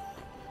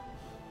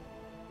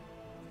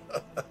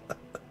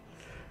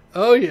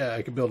 Oh yeah,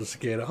 I can build a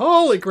cicada.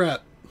 Holy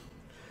crap!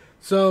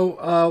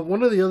 So,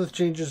 one of the other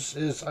changes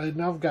is I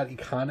now have got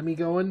economy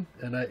going.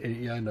 And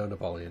I know,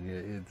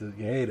 Napoleon, you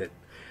hate it.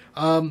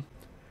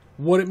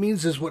 What it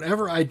means is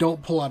whatever I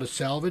don't pull out of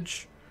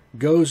salvage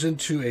goes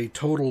into a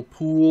total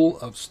pool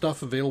of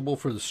stuff available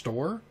for the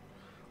store,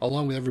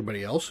 along with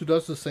everybody else who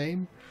does the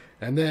same.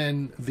 And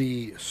then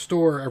the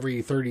store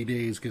every 30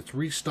 days gets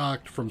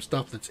restocked from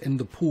stuff that's in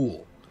the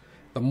pool.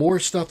 The more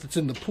stuff that's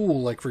in the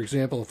pool, like for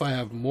example, if I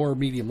have more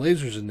medium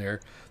lasers in there,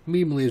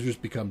 medium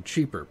lasers become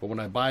cheaper. But when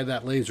I buy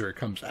that laser, it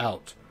comes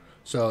out.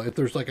 So if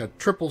there's like a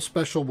triple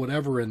special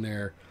whatever in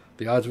there,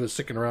 the odds of it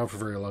sticking around for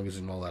very long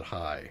isn't all that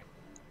high.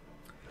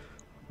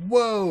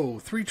 Whoa,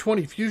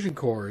 320 fusion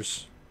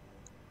cores.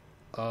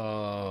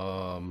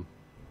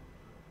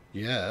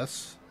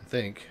 Yes, I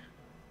think.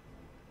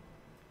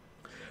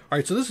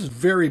 Alright, so this is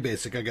very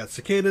basic. I got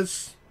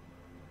cicadas,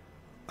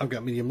 I've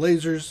got medium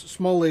lasers,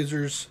 small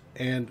lasers,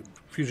 and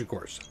fusion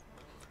cores.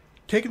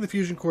 Taking the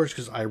fusion cores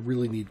because I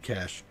really need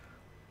cash.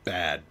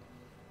 Bad.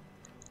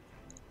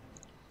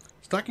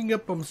 Stocking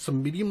up on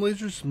some medium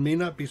lasers may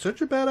not be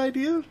such a bad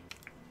idea.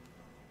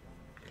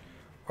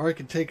 Or I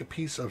could take a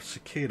piece of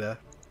cicada.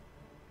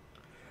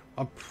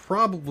 I'm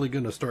probably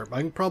going to start.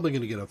 I'm probably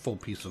going to get a full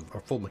piece of a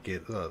full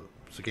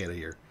cicada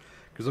here,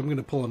 because I'm going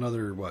to pull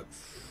another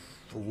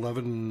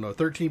 11 or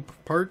 13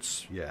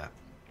 parts. Yeah.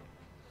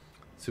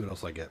 Let's see what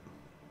else I get.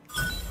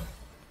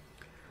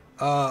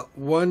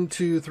 1,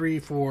 2, 3,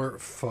 4,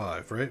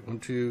 5. Right. 1,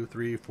 2,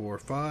 3, 4,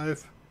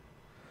 5.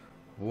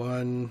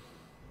 1,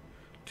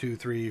 2,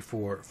 3,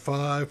 4,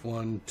 5.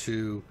 1,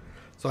 2.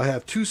 So I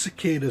have 2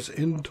 cicadas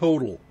in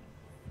total.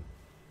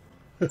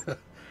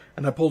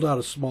 And I pulled out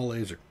a small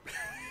laser.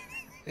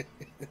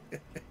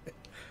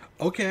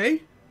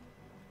 Okay.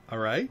 All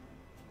right.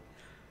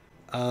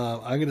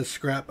 I'm going to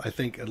scrap, I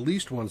think, at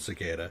least 1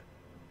 cicada.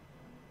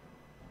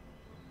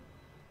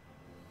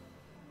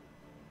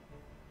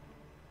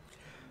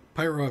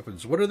 Pyro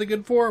weapons. What are they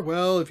good for?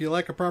 Well, if you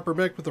like a proper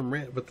mech with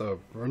a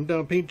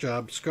rundown paint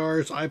job,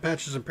 scars, eye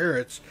patches, and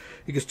parrots,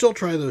 you can still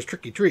try those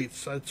tricky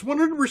treats. It's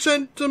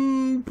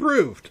 100%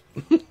 proved.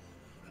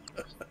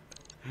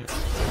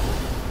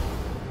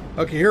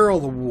 Okay, here are all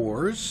the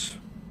wars.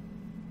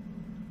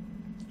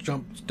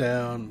 Jumps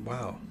down.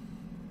 Wow.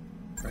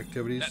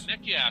 Activities. That mech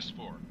you asked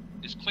for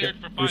is cleared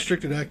for fighting.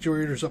 Restricted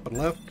actuators up and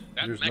left.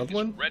 That There's mech another is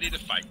one. ready to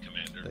fight,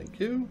 Commander. Thank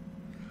you.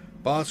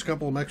 Boss, a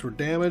couple of mechs were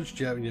damaged.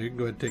 Yeah, you can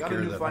go ahead and take Got care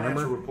a of new that.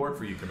 financial Remember? report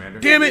for you, Commander.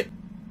 Damn it!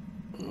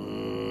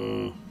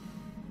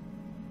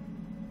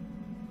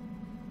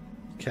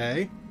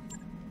 Okay.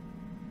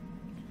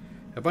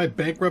 Have I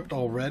bankrupt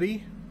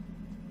already?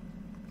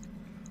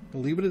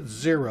 I'll leave it at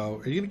 0.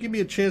 Are you going to give me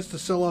a chance to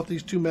sell off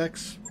these 2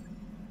 mechs?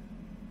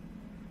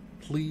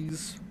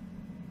 Please.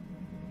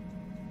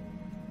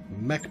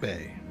 Mech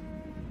Bay.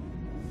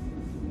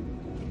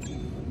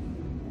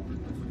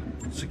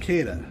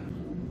 Cicada.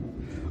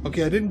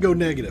 Okay, I didn't go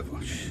negative. Oh,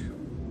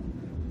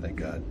 thank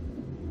God.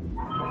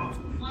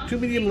 2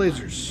 medium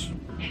lasers.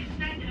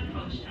 Expected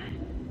approach time.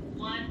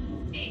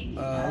 1-8.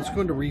 Let's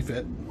go into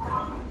refit.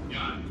 Got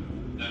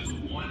it. That's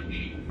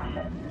 1-8. I'm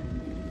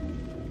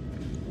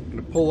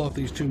going to pull off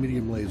these 2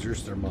 medium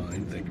lasers. They're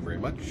mine. Thank you very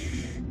much.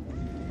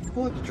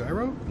 Pull out the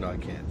gyro? No, I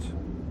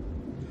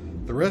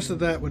can't. The rest of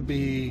that would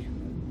be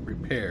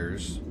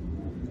repairs.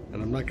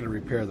 And I'm not going to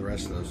repair the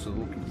rest of those, so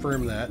we'll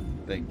confirm that.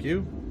 Thank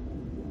you.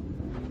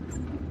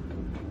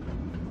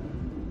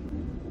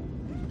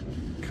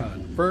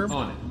 Confirm.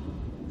 On it.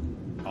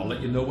 I'll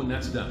let you know when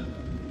that's done.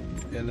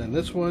 And then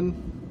this one.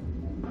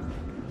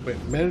 Wait,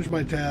 manage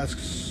my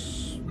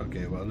tasks.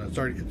 Okay, well, no, it's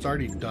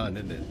already done,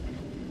 isn't it?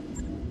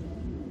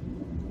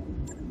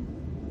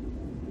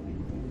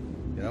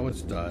 Yeah, that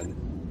one's done.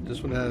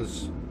 This one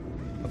has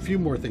a few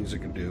more things it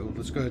can do.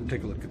 Let's go ahead and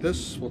take a look at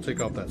this. We'll take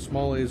off that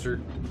small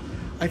laser.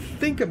 I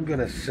think I'm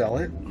gonna sell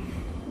it.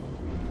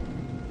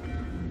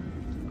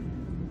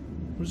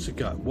 What's it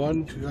got?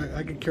 1, 2.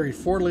 I can carry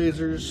 4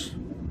 lasers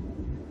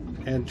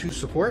and 2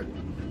 support.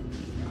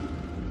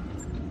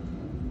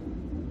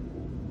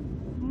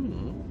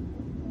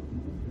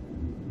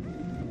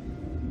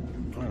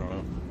 I don't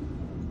know.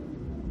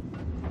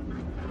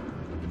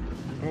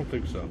 I don't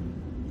think so.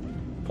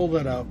 Pull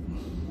that out.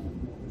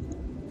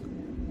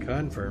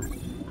 Confirm.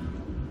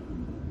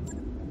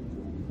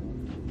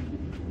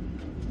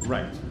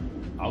 Right.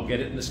 I'll get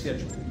it in the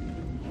schedule.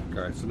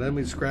 Alright, so then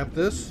we scrap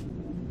this.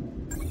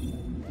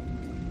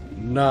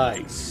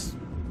 Nice.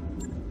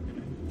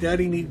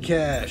 Daddy need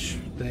cash.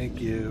 Thank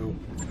you.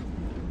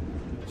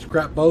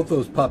 Scrap both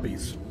those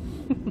puppies.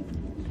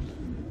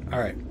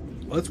 Alright,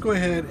 let's go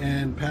ahead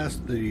and pass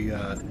the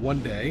 1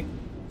 day.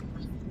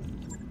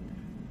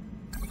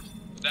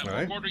 That All work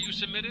right. order you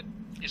submitted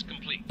is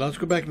complete. Let's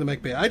go back to the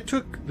mech bay. I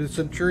took the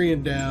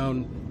Centurion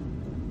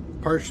down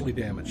partially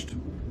damaged.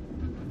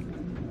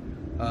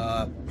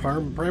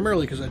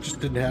 Primarily because I just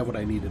didn't have what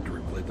I needed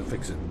to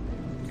fix it.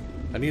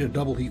 I need a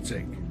double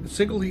heatsink. A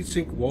single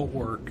heatsink won't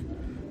work.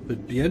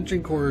 The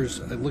engine core is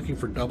looking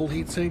for double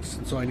heatsinks,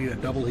 and so I need a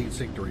double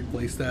heatsink to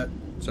replace that.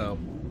 So,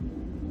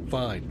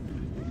 fine.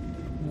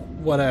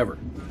 Whatever.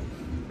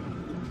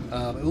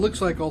 It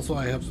looks like also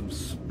I have some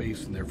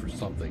space in there for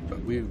something,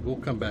 but we'll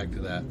come back to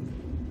that.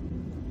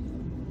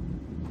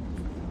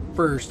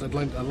 First, I'd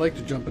like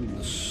to jump into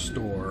the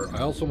store.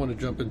 I also want to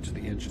jump into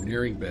the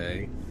engineering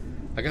bay.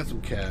 I got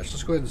some cash.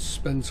 Let's go ahead and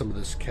spend some of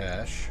this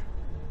cash.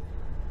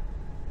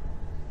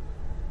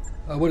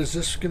 What is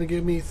this going to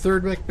give me?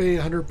 Third mech bay,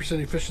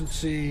 100%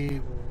 efficiency,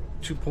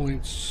 2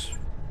 points,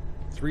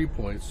 3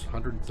 points,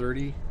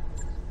 130,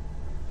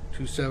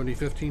 270,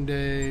 15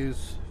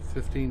 days,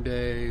 15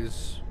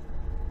 days.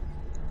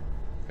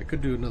 I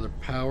could do another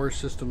power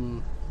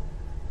system,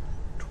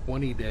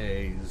 20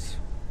 days.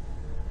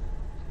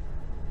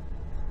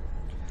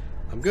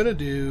 I'm going to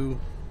do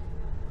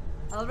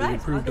All the right, I'll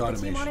improved get the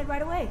team automation. on it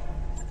right away.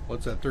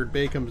 Once that third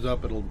bay comes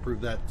up, it'll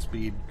improve that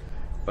speed.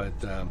 But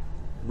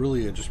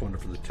really, I just wanted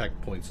for the tech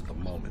points at the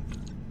moment.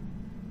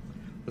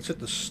 Let's hit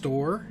the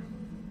store.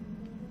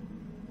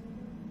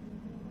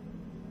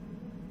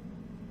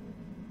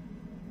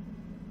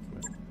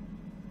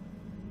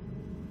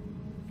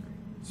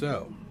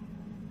 So,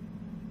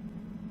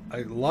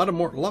 a lot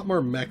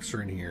more mechs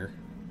are in here.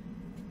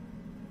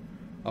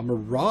 A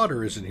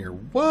Marauder is in here.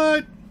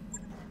 What?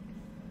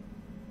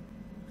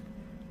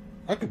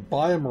 I could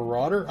buy a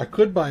Marauder? I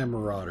could buy a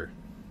Marauder.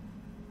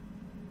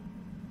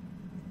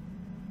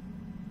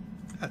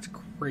 That's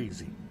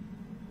crazy.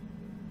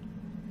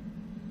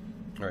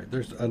 Alright,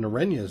 there's an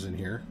Arena's in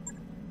here.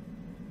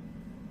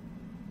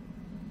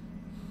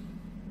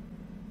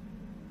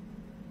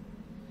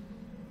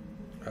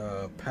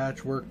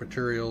 Patchwork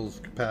materials,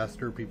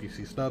 capacitor,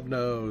 PPC snub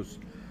nose,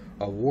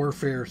 a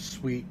warfare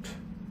suite.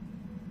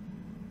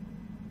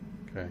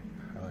 Okay,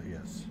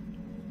 yes.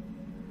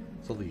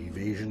 So the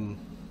evasion,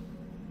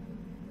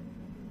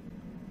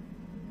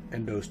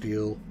 endo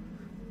steel,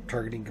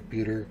 targeting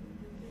computer.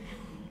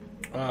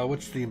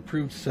 What's the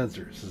improved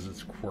sensors? Is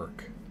its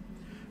quirk?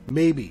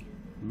 Maybe,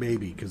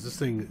 because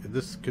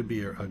this could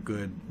be a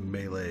good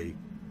melee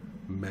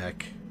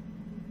mech.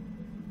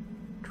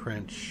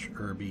 Trench,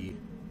 Irby,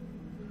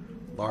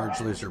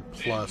 large laser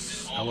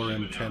plus,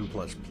 LRM 10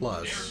 plus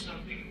plus.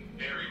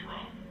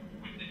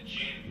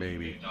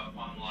 Maybe.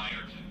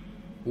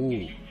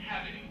 Ooh,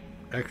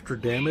 extra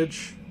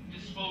damage.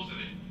 Dispose of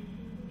it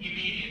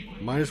immediately.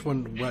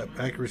 -1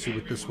 accuracy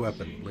with this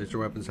weapon. Laser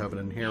weapons have an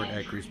inherent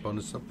accuracy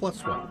bonus of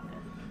 +1.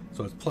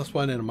 So it's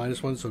 +1 and a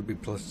 -1, so it'd be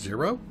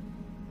 +0.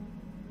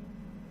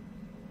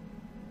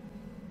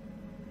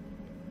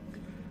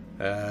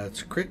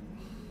 It's a crit.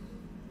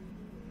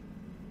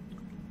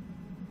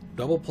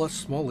 Double plus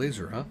small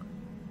laser, huh?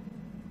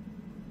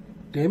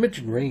 Damage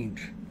and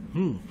range.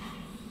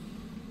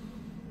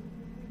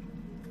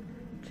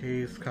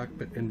 Case,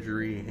 cockpit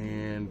injury,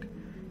 and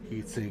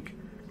heatsink.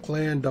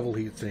 Clan double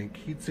heatsink.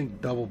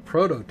 Heatsink double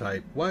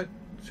prototype. What?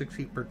 6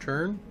 heat per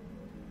turn?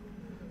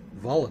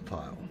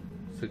 Volatile.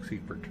 6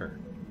 heat per turn.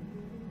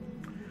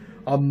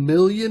 $1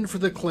 million for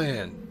the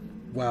clan.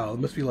 Wow,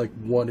 there must be like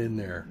 1 in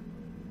there.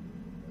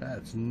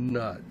 That's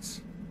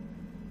nuts.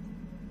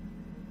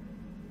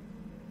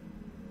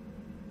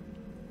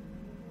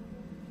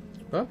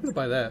 Well, I'm going to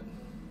buy that.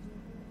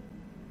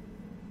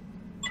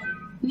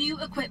 New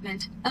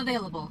equipment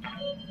available. A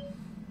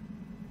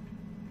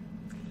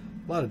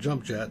lot of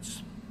jump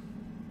jets.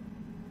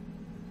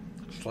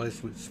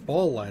 Slice with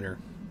spall liner.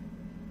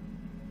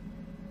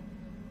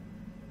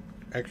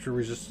 Extra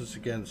resistance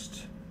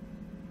against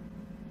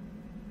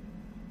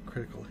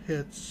critical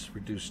hits.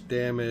 Reduced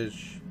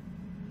damage.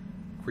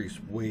 Increased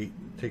weight.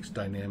 Takes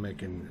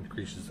dynamic and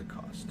increases the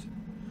cost.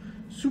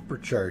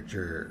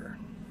 Supercharger.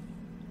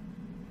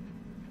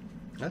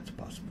 That's a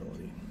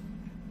possibility.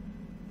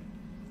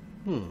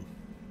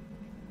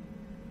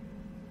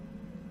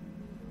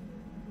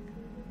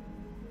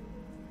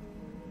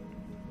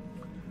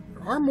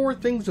 There are more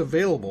things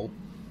available.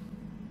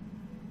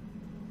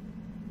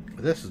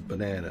 This is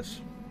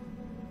bananas.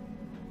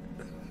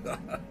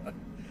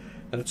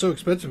 And it's so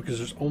expensive because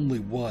there's only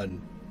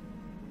 1.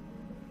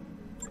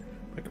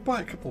 I could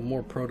buy a couple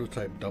more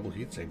prototype double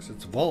heat sinks.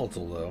 It's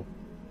volatile though,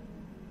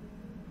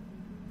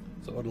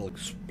 so it'll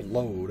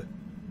explode.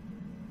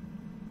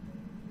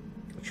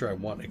 Not sure I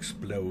want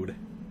explode.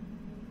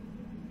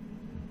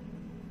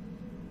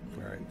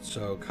 Alright,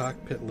 so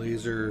cockpit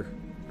laser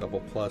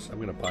double plus. I'm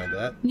gonna buy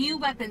that. New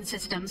weapon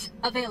systems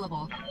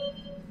available.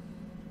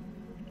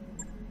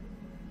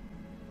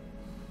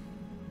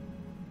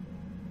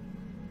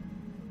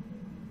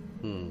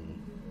 Hmm.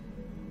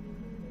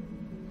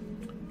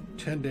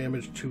 10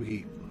 damage, 2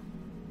 heat.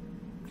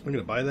 I'm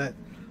gonna buy that.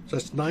 So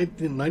that's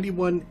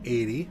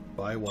 9180.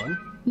 Buy 1.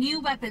 New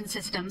weapon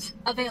systems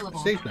available.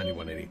 Save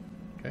 9180.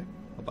 Okay,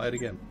 I'll buy it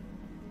again.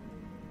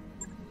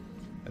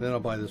 And then I'll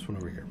buy this one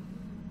over here.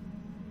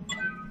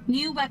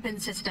 New weapon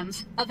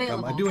systems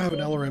available. I do have an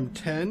LRM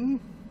 10.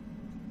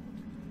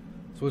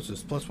 So what's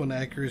this? +1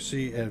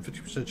 accuracy and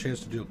 50%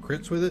 chance to deal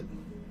crits with it?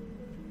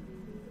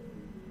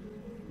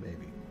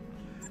 Maybe.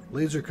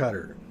 Laser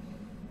cutter.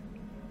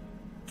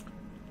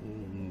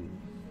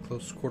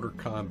 Close quarter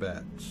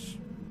combat.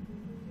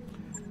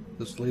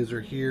 This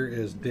laser here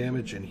is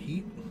damage and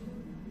heat.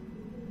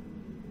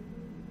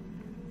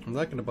 I'm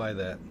not going to buy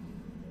that.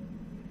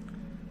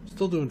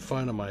 Still doing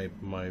fine on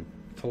my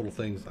total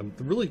things. I'm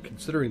really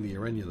considering the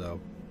Arenya though.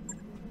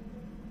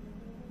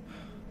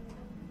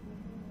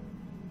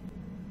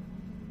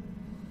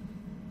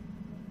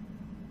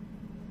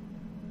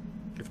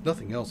 If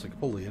nothing else, I could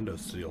pull the endo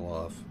seal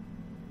off.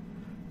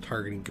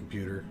 Targeting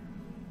computer.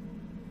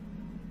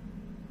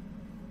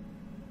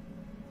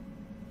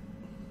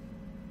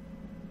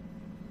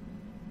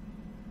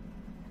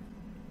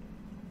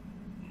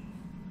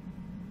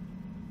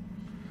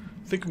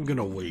 I think I'm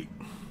gonna wait.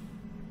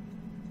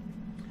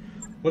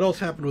 What else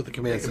happened with the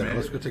command Hey, center?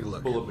 Commander, Let's go take a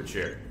look. Pull up a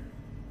chair.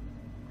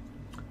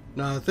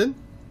 Nothing.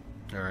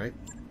 Alright.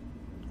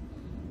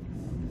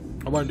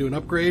 I want to do an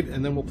upgrade,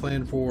 and then we'll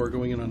plan for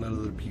going in on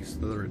another piece,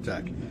 another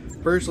attack.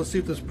 First, let's see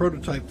if this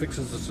prototype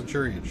fixes the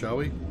Centurion, shall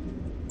we?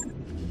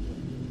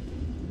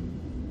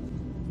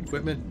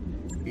 Equipment,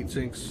 heat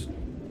sinks,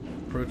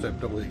 prototype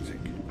double heat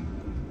sink.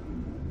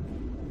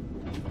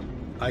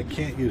 I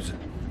can't use it.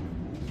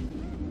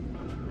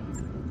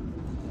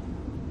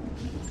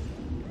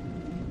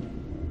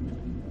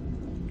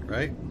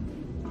 Right?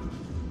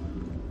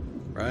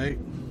 Right?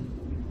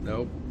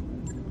 Nope.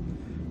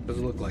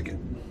 Doesn't look like it.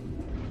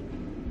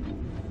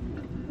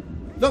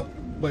 Nope.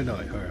 Wait, no.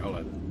 Alright, hold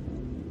on.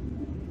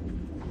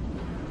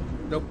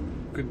 Nope.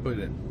 Couldn't put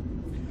it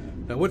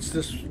in. Now, what's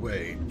this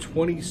weigh?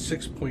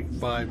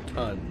 26.5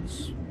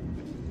 tons.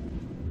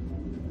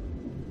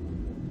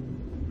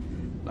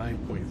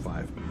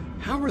 9.5.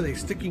 How are they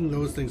sticking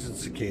those things in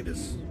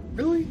cicadas?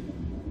 Really?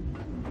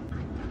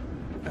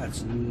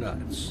 That's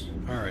nuts.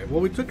 Alright, well,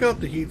 we took out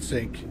the heat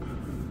sink.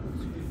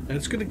 And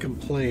it's going to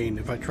complain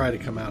if I try to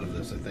come out of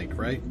this, I think,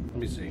 right? Let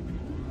me see.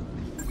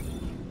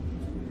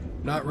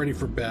 Not ready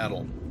for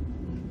battle.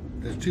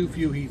 There's too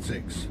few heat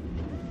sinks.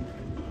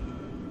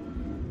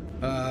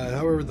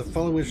 However, the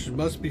following mission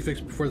must be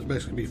fixed before the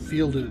mechs can be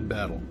fielded in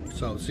battle.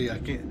 So, see, I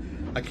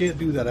can't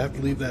do that. I have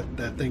to leave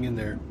that thing in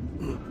there.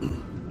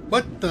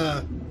 What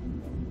the?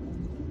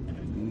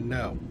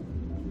 No.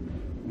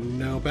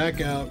 No, back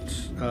out.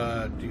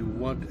 Do you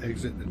want to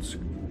exit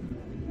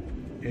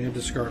and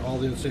discard all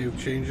the unsaved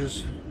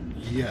changes?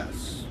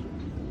 Yes.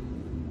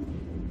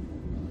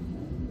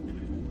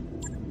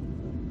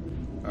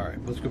 Alright.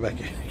 Alright, let's go back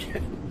in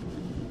again.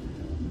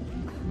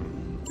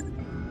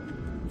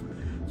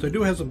 So I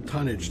do have some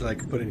tonnage that I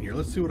can put in here.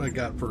 Let's see what I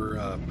got for,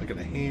 I got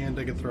a hand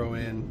I can throw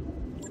in.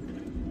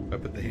 If I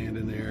put the hand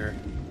in there.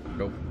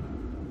 Nope.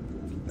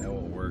 That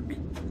won't work.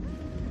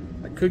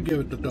 I could give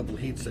it the double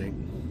heatsink.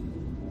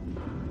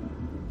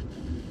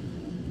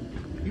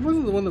 He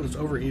wasn't the one that was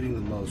overheating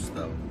the most,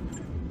 though.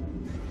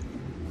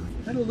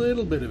 Had a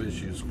little bit of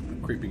issues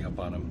creeping up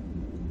on him.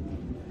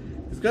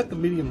 He's got the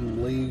medium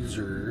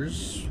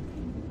lasers.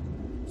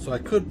 So I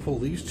could pull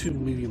these two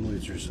medium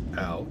lasers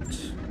out.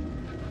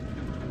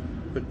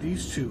 Put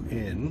these two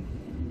in.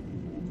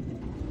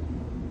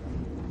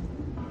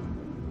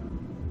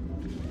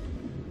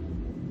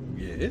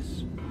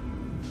 Yes.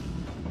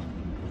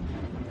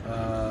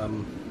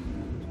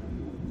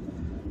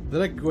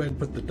 Then I can go ahead and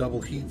put the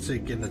double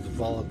heatsink in that's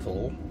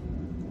volatile,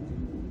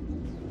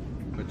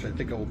 which I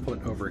think I will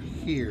put over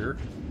here,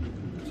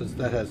 since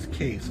that has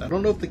case. I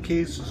don't know if the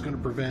case is going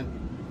to prevent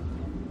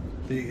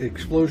the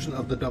explosion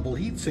of the double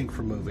heatsink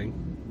from moving,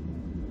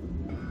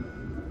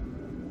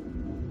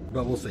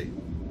 but we'll see.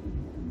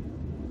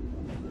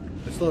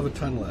 I still have a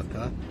ton left,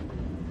 huh?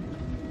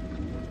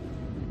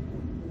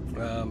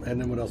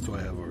 And then what else do I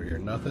have over here?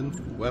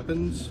 Nothing.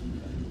 Weapons.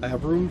 I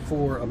have room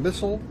for a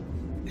missile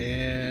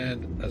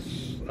and a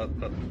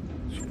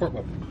support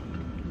weapon.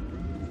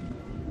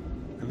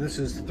 And this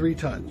is 3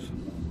 tons.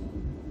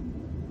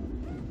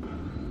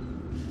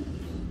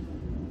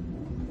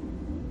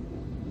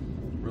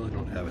 Really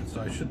don't have it,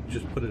 so I should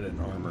just put it in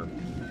armor.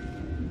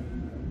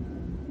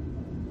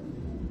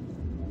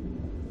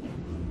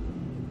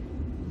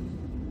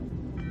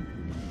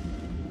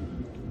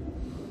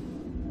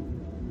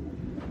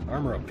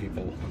 Armor up,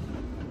 people.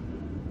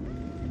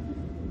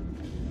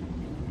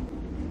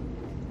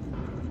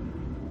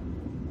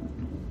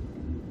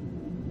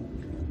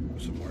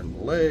 Some more in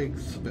the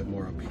legs, a bit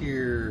more up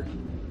here.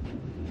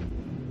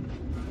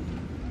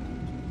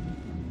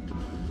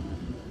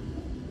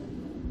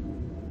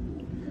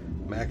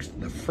 Maxed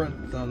the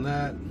front on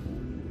that.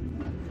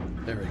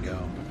 There we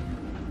go.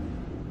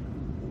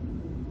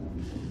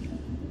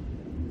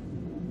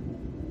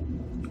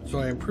 So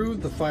I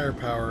improved the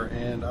firepower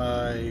and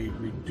I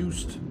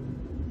reduced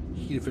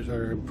heat efficiency,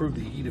 or improved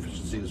the heat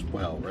efficiency as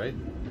well, right?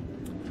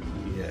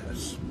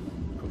 Yes.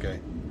 Okay.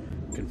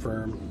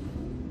 Confirm.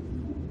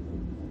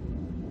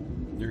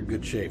 You're in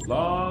good shape.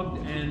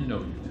 Logged and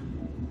noted.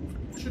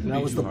 Shouldn't Now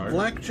be was too the hard.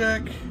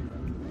 blackjack?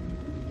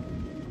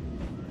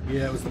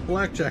 Yeah, it was the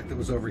blackjack that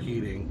was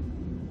overheating.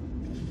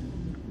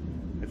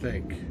 I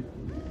think.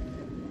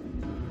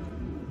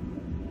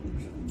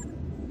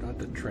 Not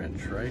the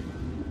trench, right?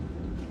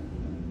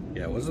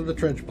 Yeah, it wasn't the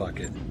trench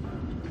bucket.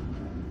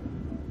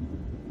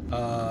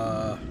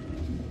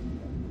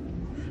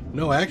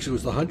 No, actually it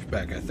was the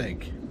hunchback, I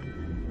think.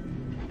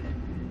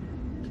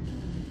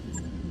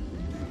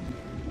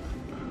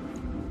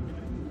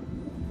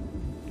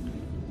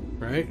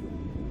 Right?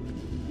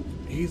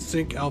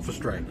 Heatsink Alpha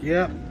Strike.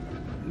 Yeah,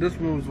 this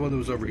one was one that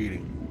was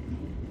overheating.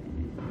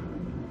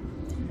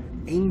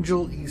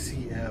 Angel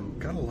ECM.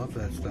 Gotta love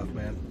that stuff,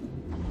 man.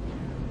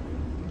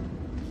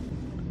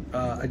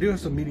 I do have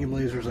some medium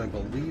lasers, I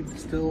believe,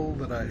 still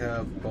that I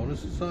have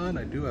bonuses on.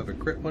 I do have a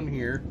crit one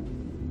here.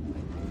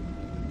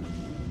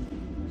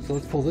 So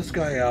let's pull this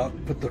guy out,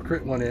 put the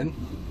crit one in.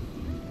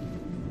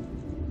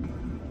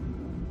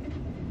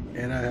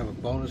 And I have a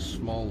bonus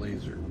small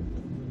laser,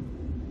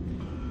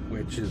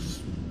 which is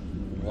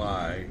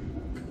why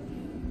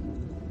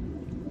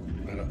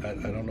I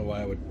don't know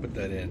why I would put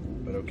that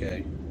in, but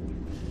okay.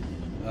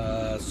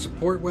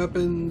 Support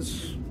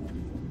weapons.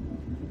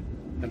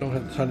 I don't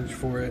have the tonnage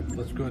for it.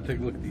 Let's go and take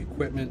a look at the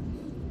equipment.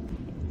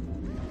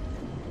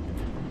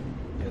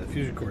 Yeah, the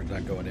fusion core's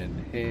not going in.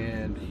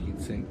 Hand,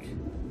 heatsink.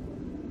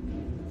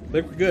 I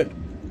think we're good.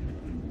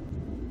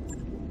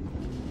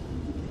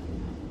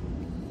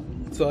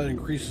 So that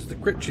increases the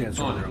crit chance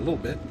over there a little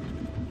bit.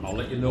 I'll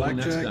let you know when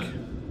that's Blackjack.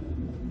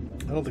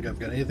 done. I don't think I've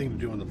got anything to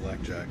do on the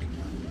blackjack.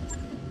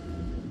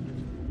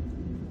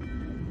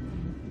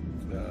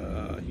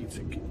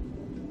 Heatsink.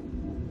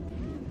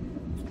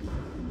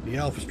 The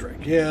Alpha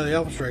Strike. Yeah, the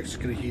Alpha Strike's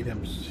going to heat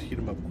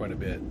him up quite a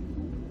bit.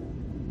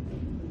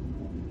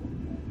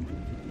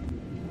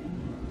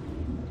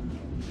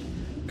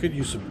 Could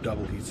use some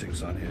double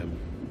heatsinks on him.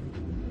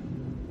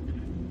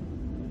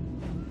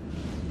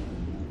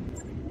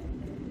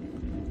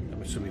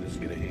 I'm assuming he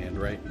doesn't get a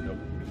hand, right? Nope,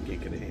 he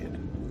can't get a hand.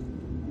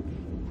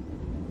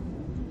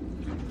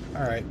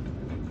 Alright,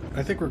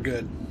 I think we're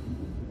good.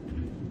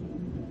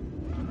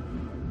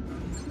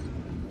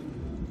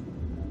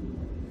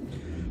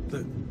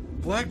 The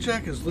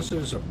blackjack is listed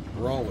as a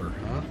brawler,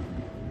 huh?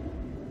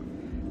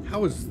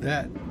 How is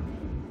that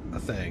a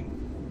thing?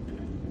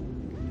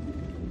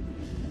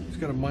 He's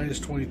got a minus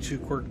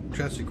 22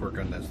 chassis quirk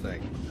on this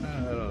thing.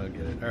 I don't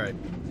get it. Alright.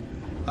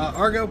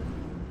 Argo,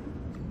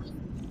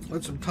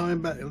 let some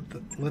time back.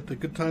 Let the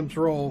good times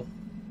roll.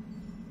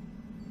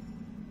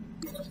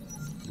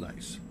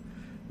 Nice.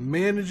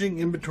 Managing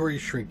inventory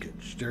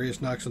shrinkage.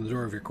 Darius knocks on the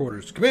door of your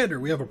quarters. Commander,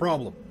 we have a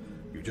problem.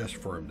 You just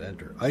for him to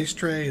enter. Ice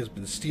Tray has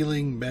been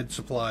stealing med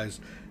supplies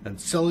and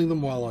selling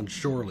them while on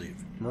shore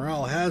leave.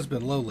 Morale has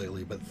been low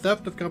lately, but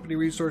theft of company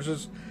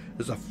resources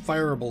is a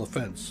fireable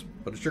offense.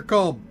 But it's your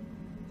call.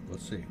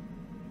 Let's see.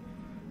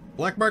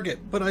 Black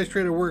Market. Put Ice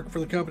Tray to work for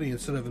the company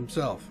instead of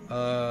himself.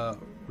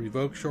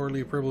 Revoke shore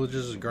leave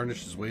privileges and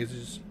garnish his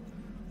wages.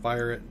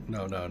 Fire it.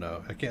 No.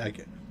 I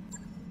can't.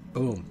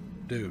 Boom.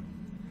 Dude.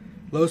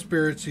 Low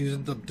spirits, he's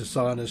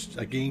dishonest.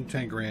 I gained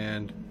 10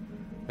 grand,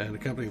 and the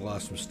company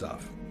lost some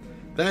stuff.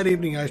 That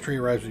evening, Ice Tray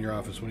arrives in your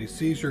office. When he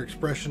sees your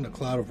expression, a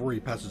cloud of worry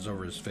passes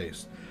over his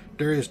face.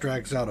 Darius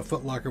drags out a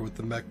footlocker with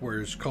the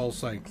MechWarriors call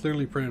sign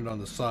clearly printed on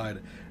the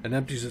side and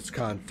empties its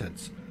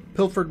contents.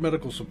 Pilfered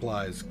medical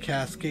supplies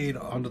cascade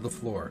onto the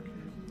floor.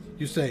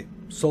 You say,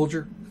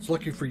 "Soldier, it's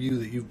lucky for you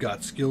that you've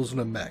got skills in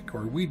a mech,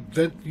 or we'd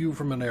vent you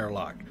from an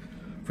airlock.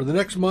 For the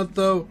next month,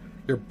 though,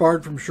 you're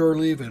barred from shore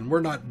leave, and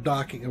we're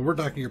docking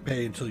your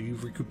pay until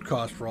you've recouped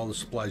costs for all the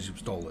supplies you've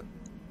stolen."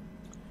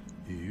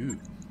 Ew,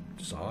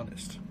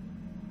 dishonest.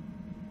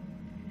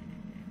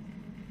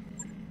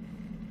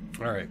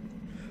 All right,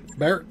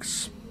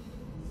 barracks,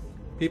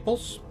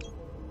 peoples,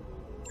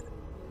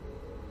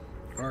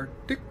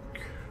 Arctic.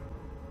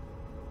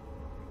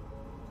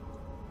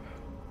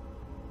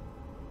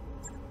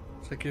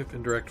 Executive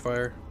indirect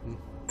fire.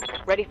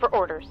 Ready for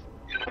orders.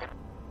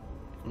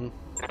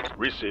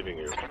 Receiving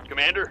you.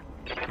 Commander?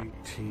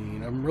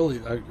 18.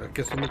 I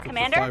guess I'm looking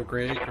Commander? for 5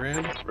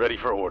 grand. Ready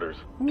for orders.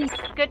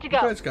 Good to You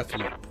go. guys got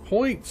some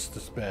points to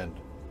spend.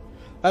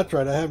 That's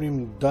right, I haven't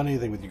even done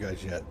anything with you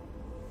guys yet.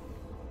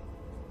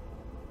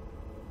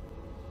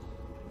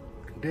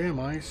 Damn,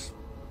 Ice.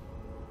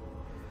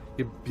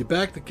 You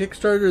back the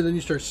Kickstarter, then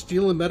you start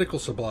stealing medical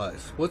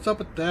supplies. What's up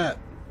with that?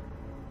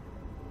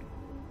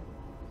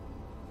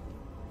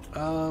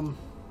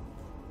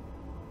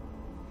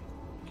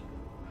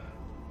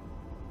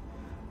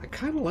 I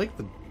kind of like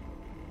the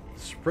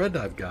spread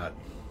I've got.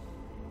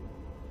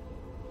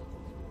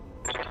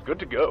 Good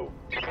to go.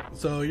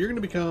 So you're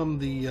going to become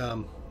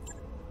the,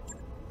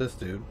 this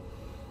dude.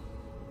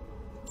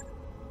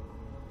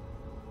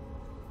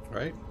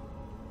 Right?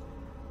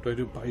 Do I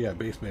do, yeah,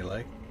 base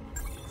melee.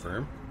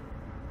 Confirm.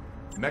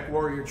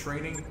 MechWarrior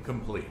training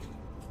complete.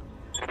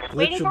 Glitch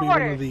Waiting will for be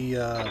one orders. of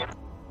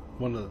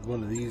the,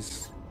 one of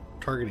these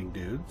targeting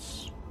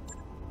dudes.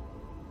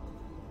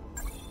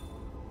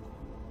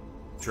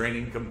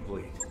 Training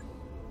complete.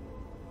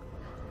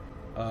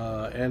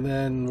 And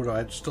then, what do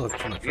I still have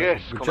too much?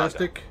 Yes,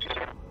 Majestic.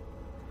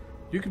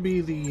 You could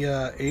be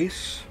the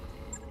ace.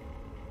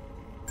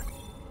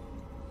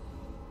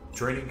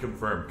 Training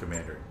confirmed,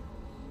 Commander.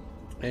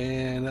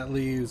 And that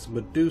leaves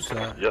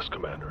Medusa Yes,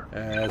 Commander.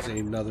 as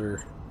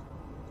another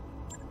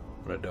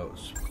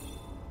dose.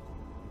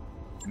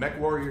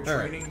 MechWarrior All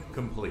right. training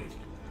complete.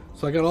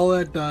 So I got all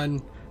that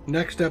done.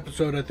 Next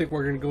episode, I think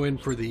we're going to go in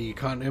for the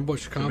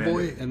ambush convoy,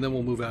 Commander. and then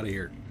we'll move out of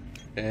here.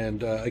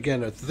 And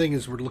again, the thing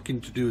is we're looking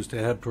to do is to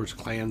head towards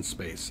clan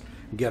space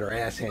and get our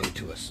ass handed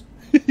to us.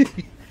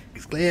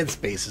 Because clan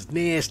space is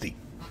nasty.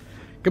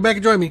 Come back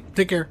and join me.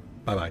 Take care.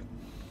 Bye-bye.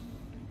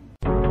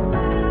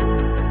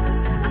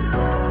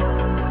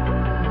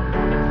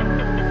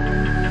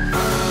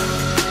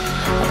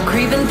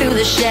 Creeping through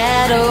the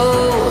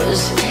shadows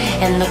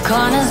in the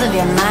corners of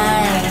your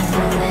mind.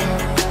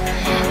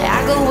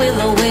 I go where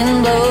the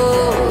wind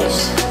blows.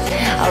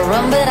 I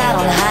run but I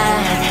don't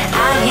hide.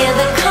 I hear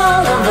the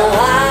call of the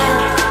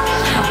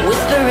wild,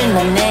 whispering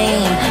the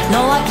name.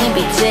 No, I can't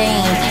be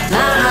tamed.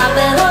 My heart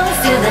belongs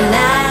to the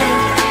night.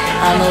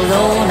 I'm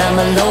alone, I'm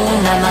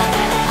alone,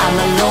 I'm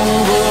a lone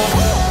wolf.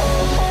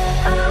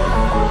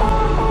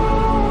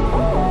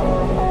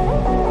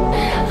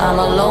 I'm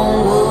a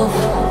lone wolf.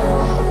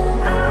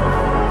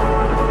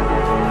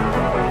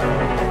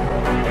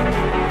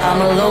 I'm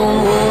a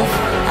lone wolf.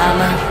 I'm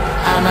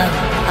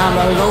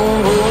a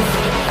lone wolf.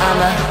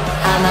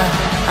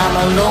 I'm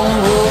a lone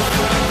wolf.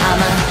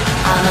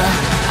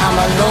 I'm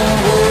a lone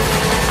wolf.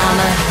 I'm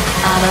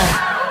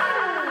a